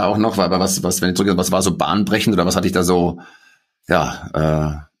Kerl da auch noch, aber was, wenn ich zurückgehe, was war so bahnbrechend, oder was hat dich da so,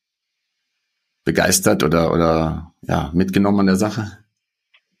 ja, begeistert oder mitgenommen an der Sache?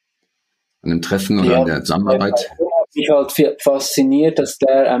 An dem Treffen oder an der Zusammenarbeit? Mich halt fasziniert, dass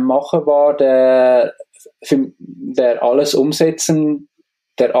der ein Macher war, der alles umgesetzt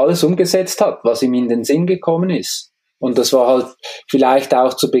hat, was ihm in den Sinn gekommen ist. Und das war halt vielleicht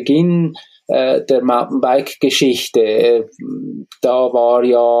auch zu Beginn der Mountainbike-Geschichte. Da war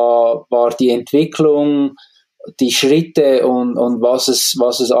die Entwicklung, die Schritte und was es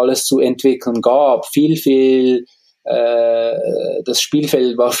alles zu entwickeln gab, das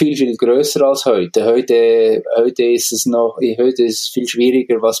Spielfeld war viel größer als heute. Heute ist es viel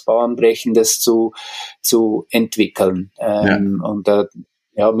schwieriger, was Bahnbrechendes zu entwickeln. Und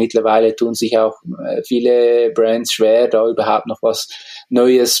mittlerweile tun sich auch viele Brands schwer, da überhaupt noch was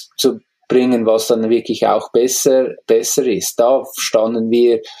Neues zu bringen, was dann wirklich auch besser ist. Da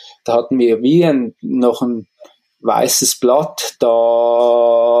hatten wir noch ein weißes Blatt,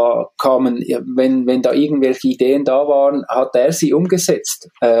 da kamen, wenn da irgendwelche Ideen da waren, hat er sie umgesetzt.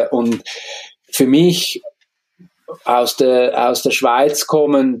 Und für mich aus der Schweiz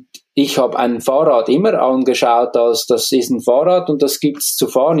kommend, ich habe ein Fahrrad immer angeschaut, als das ist ein Fahrrad und das gibt's zu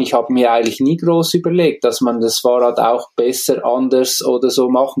fahren. Ich habe mir eigentlich nie groß überlegt, dass man das Fahrrad auch besser, anders oder so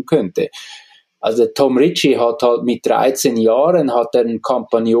machen könnte. Also Tom Ritchie hat halt mit 13 Jahren hat er einen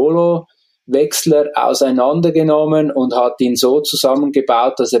Campagnolo-Wechsler auseinandergenommen und hat ihn so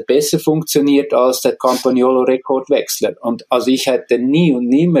zusammengebaut, dass er besser funktioniert als der Campagnolo-Rekordwechsler. Und also ich hätte nie und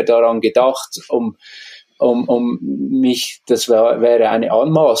nimmer daran gedacht, das wäre eine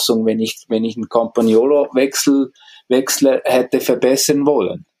Anmaßung, wenn ich einen Campagnolo-Wechsler hätte verbessern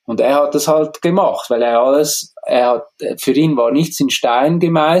wollen. Und er hat das halt gemacht, weil für ihn war nichts in Stein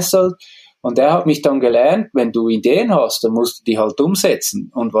gemeißelt. Und er hat mich dann gelernt, wenn du Ideen hast, dann musst du die halt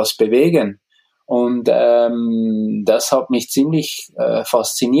umsetzen und was bewegen. Und das hat mich ziemlich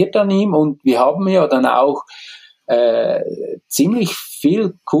fasziniert an ihm. Und wir haben ja dann auch ziemlich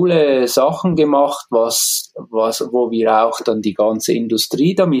viel coole Sachen gemacht, wo wir auch dann die ganze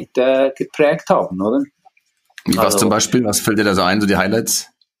Industrie damit geprägt haben, oder? Was zum Beispiel? Was fällt dir da so ein, so die Highlights?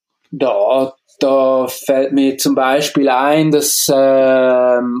 Da fällt mir zum Beispiel ein, dass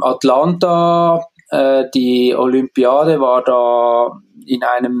Atlanta, die Olympiade war da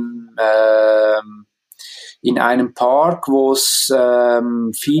in einem Park, wo es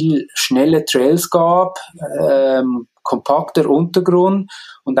viel schnelle Trails gab, kompakter Untergrund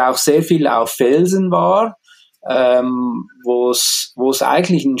und auch sehr viel auf Felsen war, wo es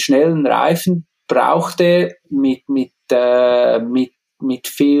eigentlich einen schnellen Reifen brauchte mit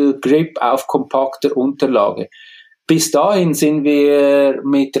viel Grip auf kompakter Unterlage. Bis dahin sind wir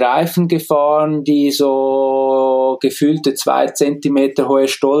mit Reifen gefahren, die so gefühlte 2 Zentimeter hohe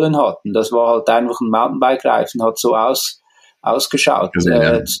Stollen hatten. Das war halt einfach ein Mountainbike-Reifen, hat so ausgeschaut zu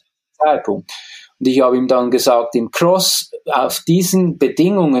dem Zeitpunkt. Und ich habe ihm dann gesagt, im Cross, auf diesen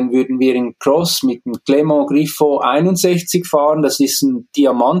Bedingungen würden wir im Cross mit dem Clement Griffo 61 fahren. Das ist ein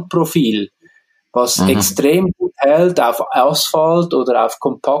Diamantprofil, was extrem gut hält auf Asphalt oder auf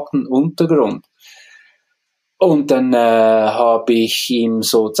kompakten Untergrund. Und dann habe ich ihm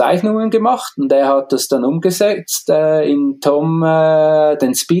so Zeichnungen gemacht und er hat das dann umgesetzt in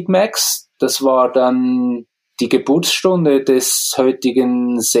den Speedmax. Das war dann die Geburtsstunde des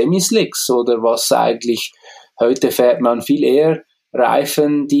heutigen Semislicks, oder was eigentlich, heute fährt man viel eher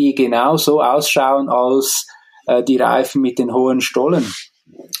Reifen, die genau so ausschauen als die Reifen mit den hohen Stollen.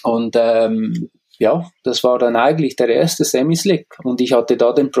 Und das war dann eigentlich der erste Semislick. Und ich hatte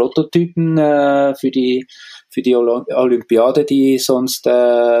da den Prototypen für die Olympiade, die sonst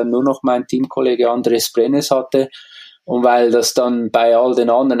nur noch mein Teamkollege Andres Brenes hatte. Und weil das dann bei all den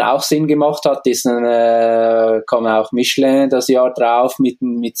anderen auch Sinn gemacht hat, kam auch Michelin das Jahr drauf mit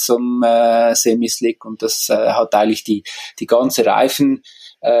so einem Semislick. Und das hat eigentlich die ganze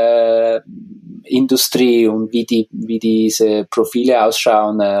Reifenindustrie und wie diese Profile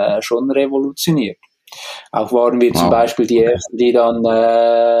ausschauen, schon revolutioniert. Auch waren wir zum Beispiel die Ersten, die dann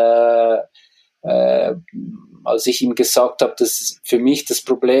als ich ihm gesagt habe, dass für mich das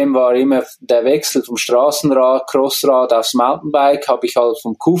Problem war immer der Wechsel vom Straßenrad, Crossrad aufs Mountainbike, habe ich halt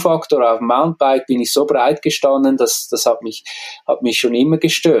vom Q-Faktor auf dem Mountainbike bin ich so breit gestanden, das hat mich schon immer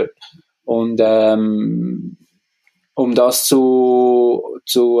gestört. Und um das zu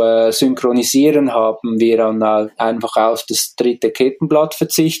synchronisieren, haben wir dann einfach auf das dritte Kettenblatt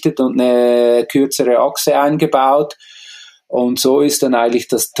verzichtet und eine kürzere Achse eingebaut. Und so ist dann eigentlich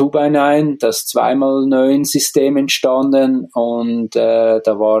das 2x9, das 2x9-System entstanden. Und da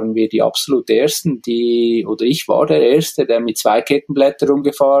waren wir die absolut Ersten, ich war der Erste, der mit 2 Kettenblättern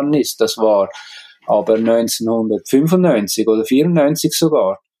rumgefahren ist. Das war aber 1995 oder 94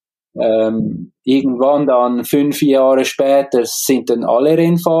 sogar. Irgendwann dann 5 Jahre später sind dann alle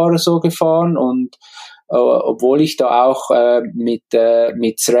Rennfahrer so gefahren und obwohl ich da auch mit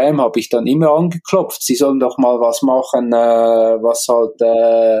SRAM habe ich dann immer angeklopft, sie sollen doch mal was machen, was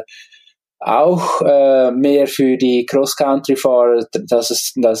halt auch mehr für die Cross-Country-Fahrer, dass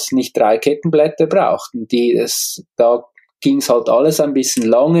es nicht 3 Kettenblätter braucht. Und da ging es halt alles ein bisschen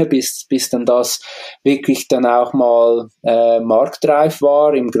lange, bis dann das wirklich dann auch mal marktreif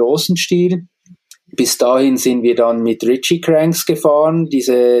war im großen Stil. Bis dahin sind wir dann mit Ritchie Cranks gefahren,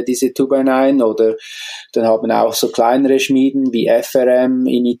 diese 2x9, oder dann haben auch so kleinere Schmieden wie FRM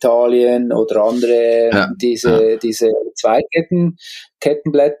in Italien oder andere diese 2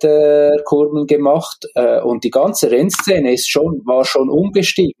 Kettenblätterkurbeln gemacht, und die ganze Rennszene war schon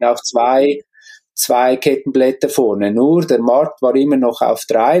umgestiegen auf 2 Kettenblätter vorne. Nur der Markt war immer noch auf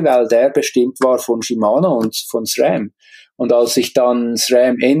 3, weil der bestimmt war von Shimano und von SRAM. Und als sich dann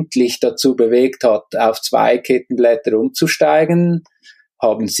SRAM endlich dazu bewegt hat, auf 2 Kettenblätter umzusteigen,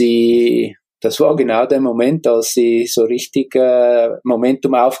 das war genau der Moment, als sie so richtig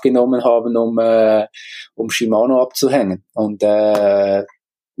Momentum aufgenommen haben, um Shimano abzuhängen. Und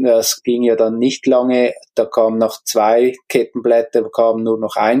das ging ja dann nicht lange, da kam nach 2 Kettenblätter, kam nur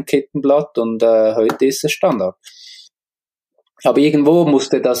noch ein Kettenblatt und heute ist es Standard. Aber irgendwo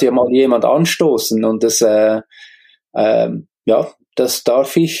musste das ja mal jemand anstoßen und das, das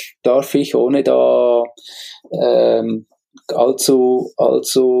darf ich, ohne da allzu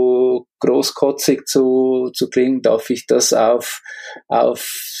großkotzig zu klingen, darf ich das auf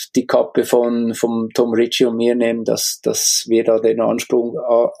die Kappe vom Tom Ritchie und mir nehmen, dass wir da den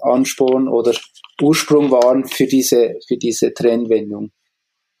Ansporn oder Ursprung waren für diese Trendwendung.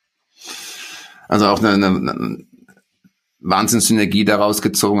 Also auch eine Wahnsinnssynergie daraus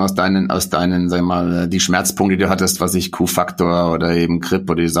gezogen aus deinen, sag ich mal, die Schmerzpunkte, die du hattest, was ich Q-Faktor oder eben Grip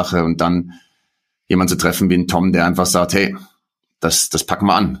oder die Sache und dann jemand zu treffen wie ein Tom, der einfach sagt, hey, das packen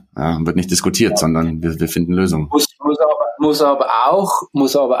wir an, ja, wird nicht diskutiert, sondern wir finden Lösungen. Muss aber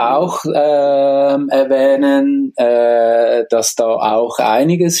auch erwähnen, dass da auch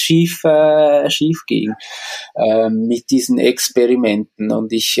einiges schief ging mit diesen Experimenten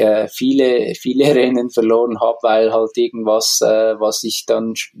und ich viele Rennen verloren habe, weil halt irgendwas, was ich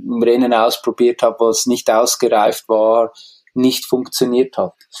dann im Rennen ausprobiert habe, was nicht ausgereift war, nicht funktioniert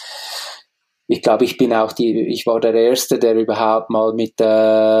hat. Ich glaube, ich war der Erste, der überhaupt mal mit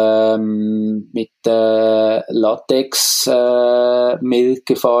Latex Milk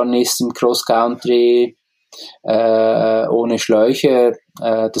gefahren ist im Cross Country ohne Schläuche.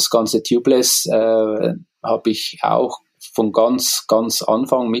 Das ganze Tubeless habe ich auch von ganz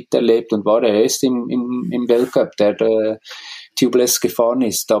Anfang miterlebt und war der Erste im Weltcup, der Tubeless gefahren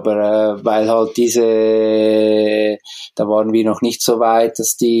ist, aber weil halt da waren wir noch nicht so weit,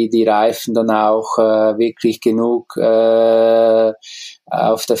 dass die Reifen dann auch wirklich genug auf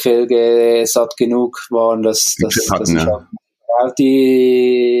der Felge satt genug waren, dass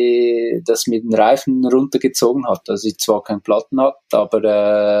das mit den Reifen runtergezogen hat, dass ich zwar keinen Platten hatte,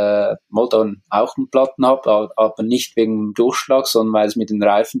 aber mal dann auch einen Platten habe, aber nicht wegen dem Durchschlag, sondern weil es mit den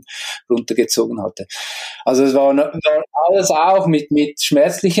Reifen runtergezogen hatte. Also es war alles auch mit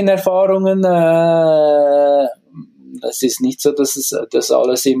schmerzlichen Erfahrungen. Es ist nicht so, dass das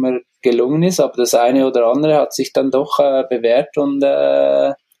alles immer gelungen ist, aber das eine oder andere hat sich dann doch bewährt und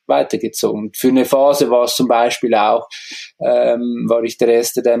weitergezogen. Für eine Phase war es zum Beispiel auch, war ich der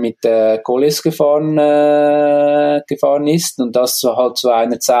Erste, der mit Colles gefahren ist und das war halt zu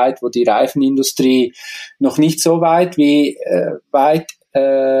einer Zeit, wo die Reifenindustrie noch nicht so weit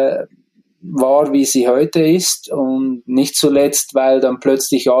war, wie sie heute ist und nicht zuletzt, weil dann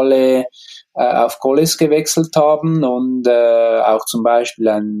plötzlich alle auf Colles gewechselt haben und auch zum Beispiel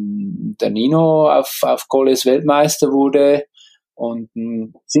der Nino auf Colles Weltmeister wurde und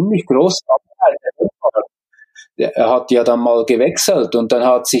ein ziemlich großer Anteil er hat ja dann mal gewechselt und dann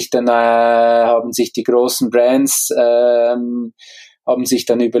haben sich die großen Brands haben sich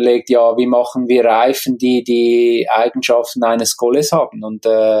dann überlegt, ja, wie machen wir Reifen, die Eigenschaften eines Colles haben und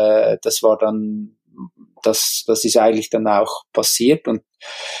das war dann das ist eigentlich dann auch passiert und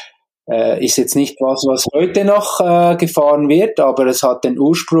ist jetzt nicht was heute noch gefahren wird, aber es hat den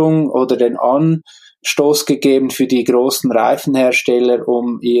Ursprung oder den Anstoß gegeben für die großen Reifenhersteller,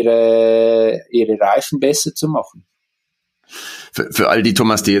 um ihre Reifen besser zu machen. Für all die,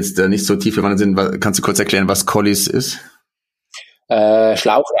 Thomas, die jetzt nicht so tief bewandert sind, kannst du kurz erklären, was Colles ist?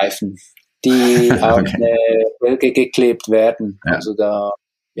 Schlauchreifen, die auf eine Felge geklebt werden. Ja. Also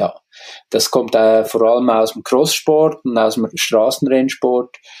das kommt vor allem aus dem Crosssport und aus dem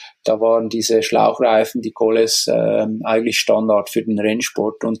Straßenrennsport. Da waren diese Schlauchreifen, die Colles, eigentlich Standard für den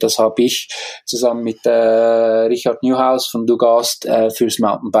Rennsport. Und das habe ich zusammen mit Richard Newhouse von Dugast fürs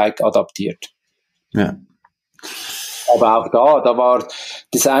Mountainbike adaptiert. Ja. Aber auch da war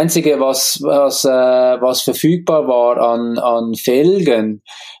das Einzige, was verfügbar war an Felgen,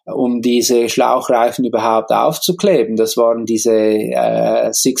 um diese Schlauchreifen überhaupt aufzukleben. Das waren diese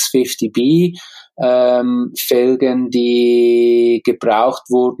 650B Felgen, die gebraucht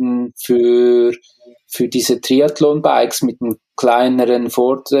wurden für diese Triathlon-Bikes mit einem kleineren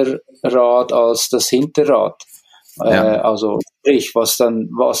Vorderrad als das Hinterrad. Ja. Also sprich, was dann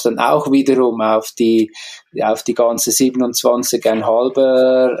auch wiederum auf die ganze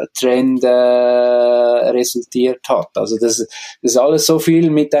 27,5er Trend resultiert hat. Also das ist alles so viel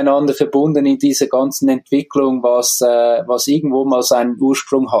miteinander verbunden in dieser ganzen Entwicklung, was irgendwo mal seinen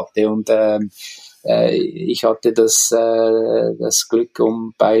Ursprung hatte. Und ich hatte das Glück,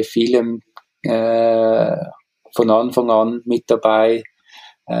 um bei vielem von Anfang an mit dabei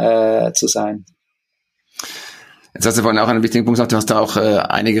zu sein. Jetzt hast du vorhin auch einen wichtigen Punkt gesagt, du hast da auch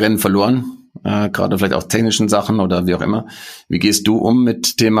einige Rennen verloren, gerade vielleicht auch technischen Sachen oder wie auch immer. Wie gehst du um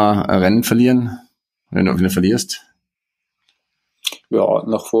mit Thema Rennen verlieren, wenn du verlierst?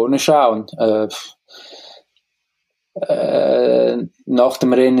 nach vorne schauen. Nach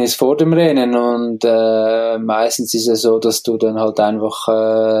dem Rennen ist vor dem Rennen und meistens ist es so, dass du dann halt einfach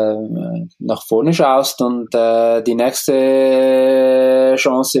nach vorne schaust und die nächste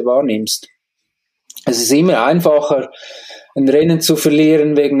Chance wahrnimmst. Es ist immer einfacher, ein Rennen zu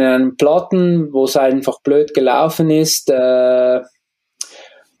verlieren wegen einem Platten, wo es einfach blöd gelaufen ist,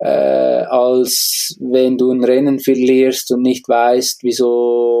 als wenn du ein Rennen verlierst und nicht weißt,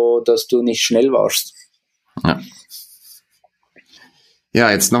 wieso, dass du nicht schnell warst. Ja. Ja,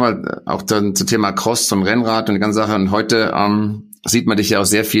 jetzt nochmal auch dann zum Thema Cross und Rennrad und die ganze Sache. Und heute sieht man dich ja auch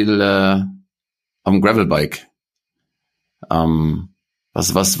sehr viel auf dem Gravelbike.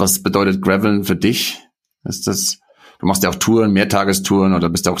 Was bedeutet Graveln für dich? Ist das, du machst ja auch Touren, Mehrtagestouren oder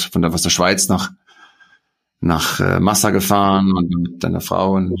bist ja auch von der Schweiz nach Massa gefahren und mit deiner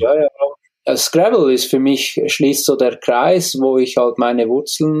Frau? Ja. Das Gravel ist für mich, schließt so der Kreis, wo ich halt meine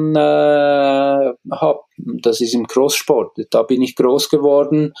Wurzeln habe. Das ist im Crosssport. Da bin ich groß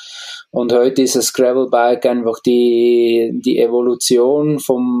geworden und heute ist das Gravelbike einfach die Evolution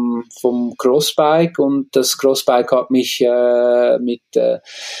vom Crossbike und das Crossbike hat mich mit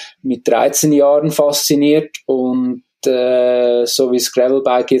 13 Jahren fasziniert und so wie das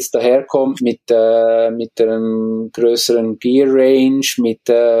Gravelbike jetzt daherkommt mit einem größeren Gear Range, mit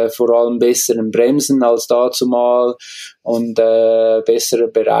vor allem besseren Bremsen als dazumal und besserer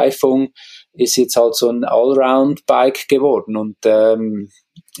Bereifung, ist jetzt halt so ein Allround-Bike geworden und dem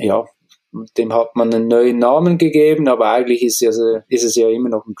hat man einen neuen Namen gegeben, aber eigentlich ist es ja immer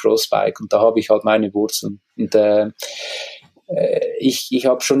noch ein Crossbike und da habe ich halt meine Wurzeln und ich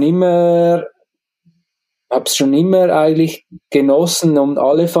habe schon immer eigentlich genossen, um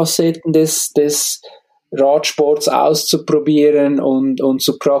alle Facetten des Radsports auszuprobieren und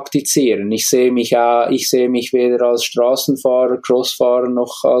zu praktizieren. Ich sehe mich weder als Straßenfahrer, Crossfahrer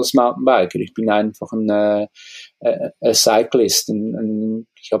noch als Mountainbiker. Ich bin einfach ein Cyclist.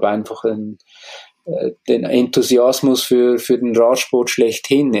 Ich habe einfach den Enthusiasmus für den Radsport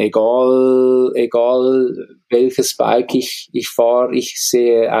schlechthin. Egal welches Bike ich fahre, ich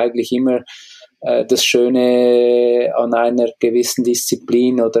sehe eigentlich immer das Schöne an einer gewissen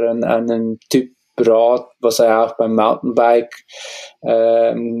Disziplin oder an einem Typ Rad, was ja auch beim Mountainbike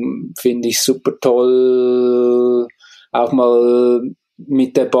finde ich super toll, auch mal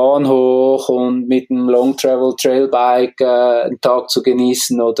mit der Bahn hoch und mit einem Long Travel Trailbike einen Tag zu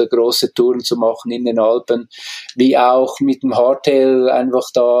genießen oder große Touren zu machen in den Alpen, wie auch mit dem Hardtail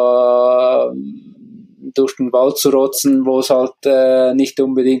einfach da durch den Wald zu rotzen, wo es halt nicht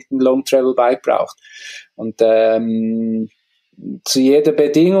unbedingt ein Long Travel Bike braucht. Und zu jeder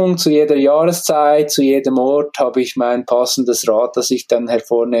Bedingung, zu jeder Jahreszeit, zu jedem Ort habe ich mein passendes Rad, das ich dann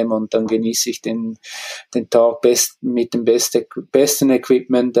hervornehme und dann genieße ich den Tag mit dem besten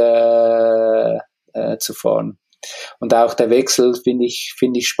Equipment zu fahren. Und auch der Wechsel finde ich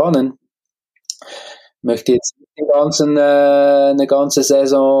spannend. Ich möchte jetzt nicht eine ganze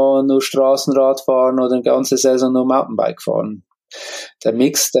Saison nur Straßenrad fahren oder eine ganze Saison nur Mountainbike fahren. Der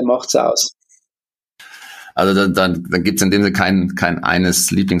Mix, der macht's aus. Also dann gibt's in dem Sinne kein eines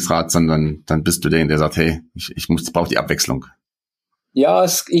Lieblingsrad, sondern dann bist du derjenige, der sagt, hey, ich brauche die Abwechslung. Ja,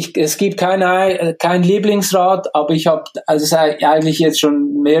 es gibt kein Lieblingsrad, aber ich habe eigentlich jetzt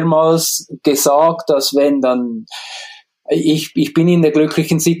schon mehrmals gesagt, dass wenn dann ich bin in der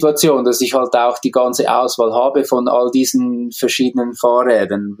glücklichen Situation, dass ich halt auch die ganze Auswahl habe von all diesen verschiedenen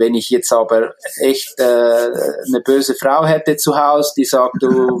Fahrrädern. Wenn ich jetzt aber echt eine böse Frau hätte zu Hause, die sagt,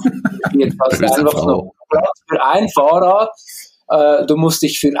 du jetzt hast einfach noch Platz für ein Fahrrad, du musst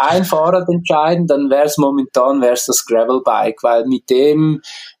dich für ein Fahrrad entscheiden, dann wär's das Gravelbike, weil mit dem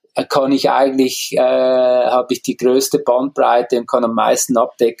kann ich eigentlich, habe ich die größte Bandbreite und kann am meisten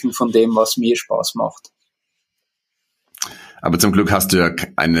abdecken von dem, was mir Spaß macht. Aber zum Glück hast du ja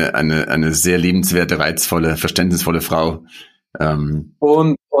eine sehr liebenswerte, reizvolle, verständnisvolle Frau.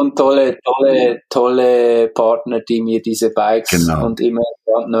 Und tolle Partner, die mir diese Bikes und immer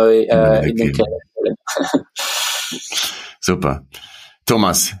neu in den Keller stellen. Super.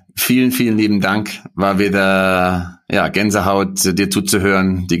 Thomas, vielen, vielen lieben Dank. War wieder Gänsehaut, dir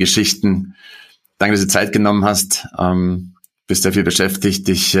zuzuhören, die Geschichten. Danke, dass du Zeit genommen hast. Bist sehr viel beschäftigt,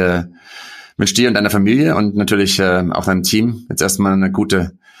 dich mit dir und deiner Familie und natürlich auch deinem Team. Jetzt erstmal eine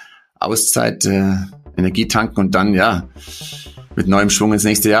gute Auszeit, Energie tanken und dann mit neuem Schwung ins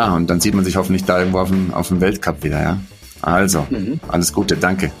nächste Jahr. Und dann sieht man sich hoffentlich da irgendwo auf dem Weltcup wieder. Ja? Also, alles Gute,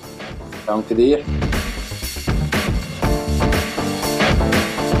 danke. Danke dir.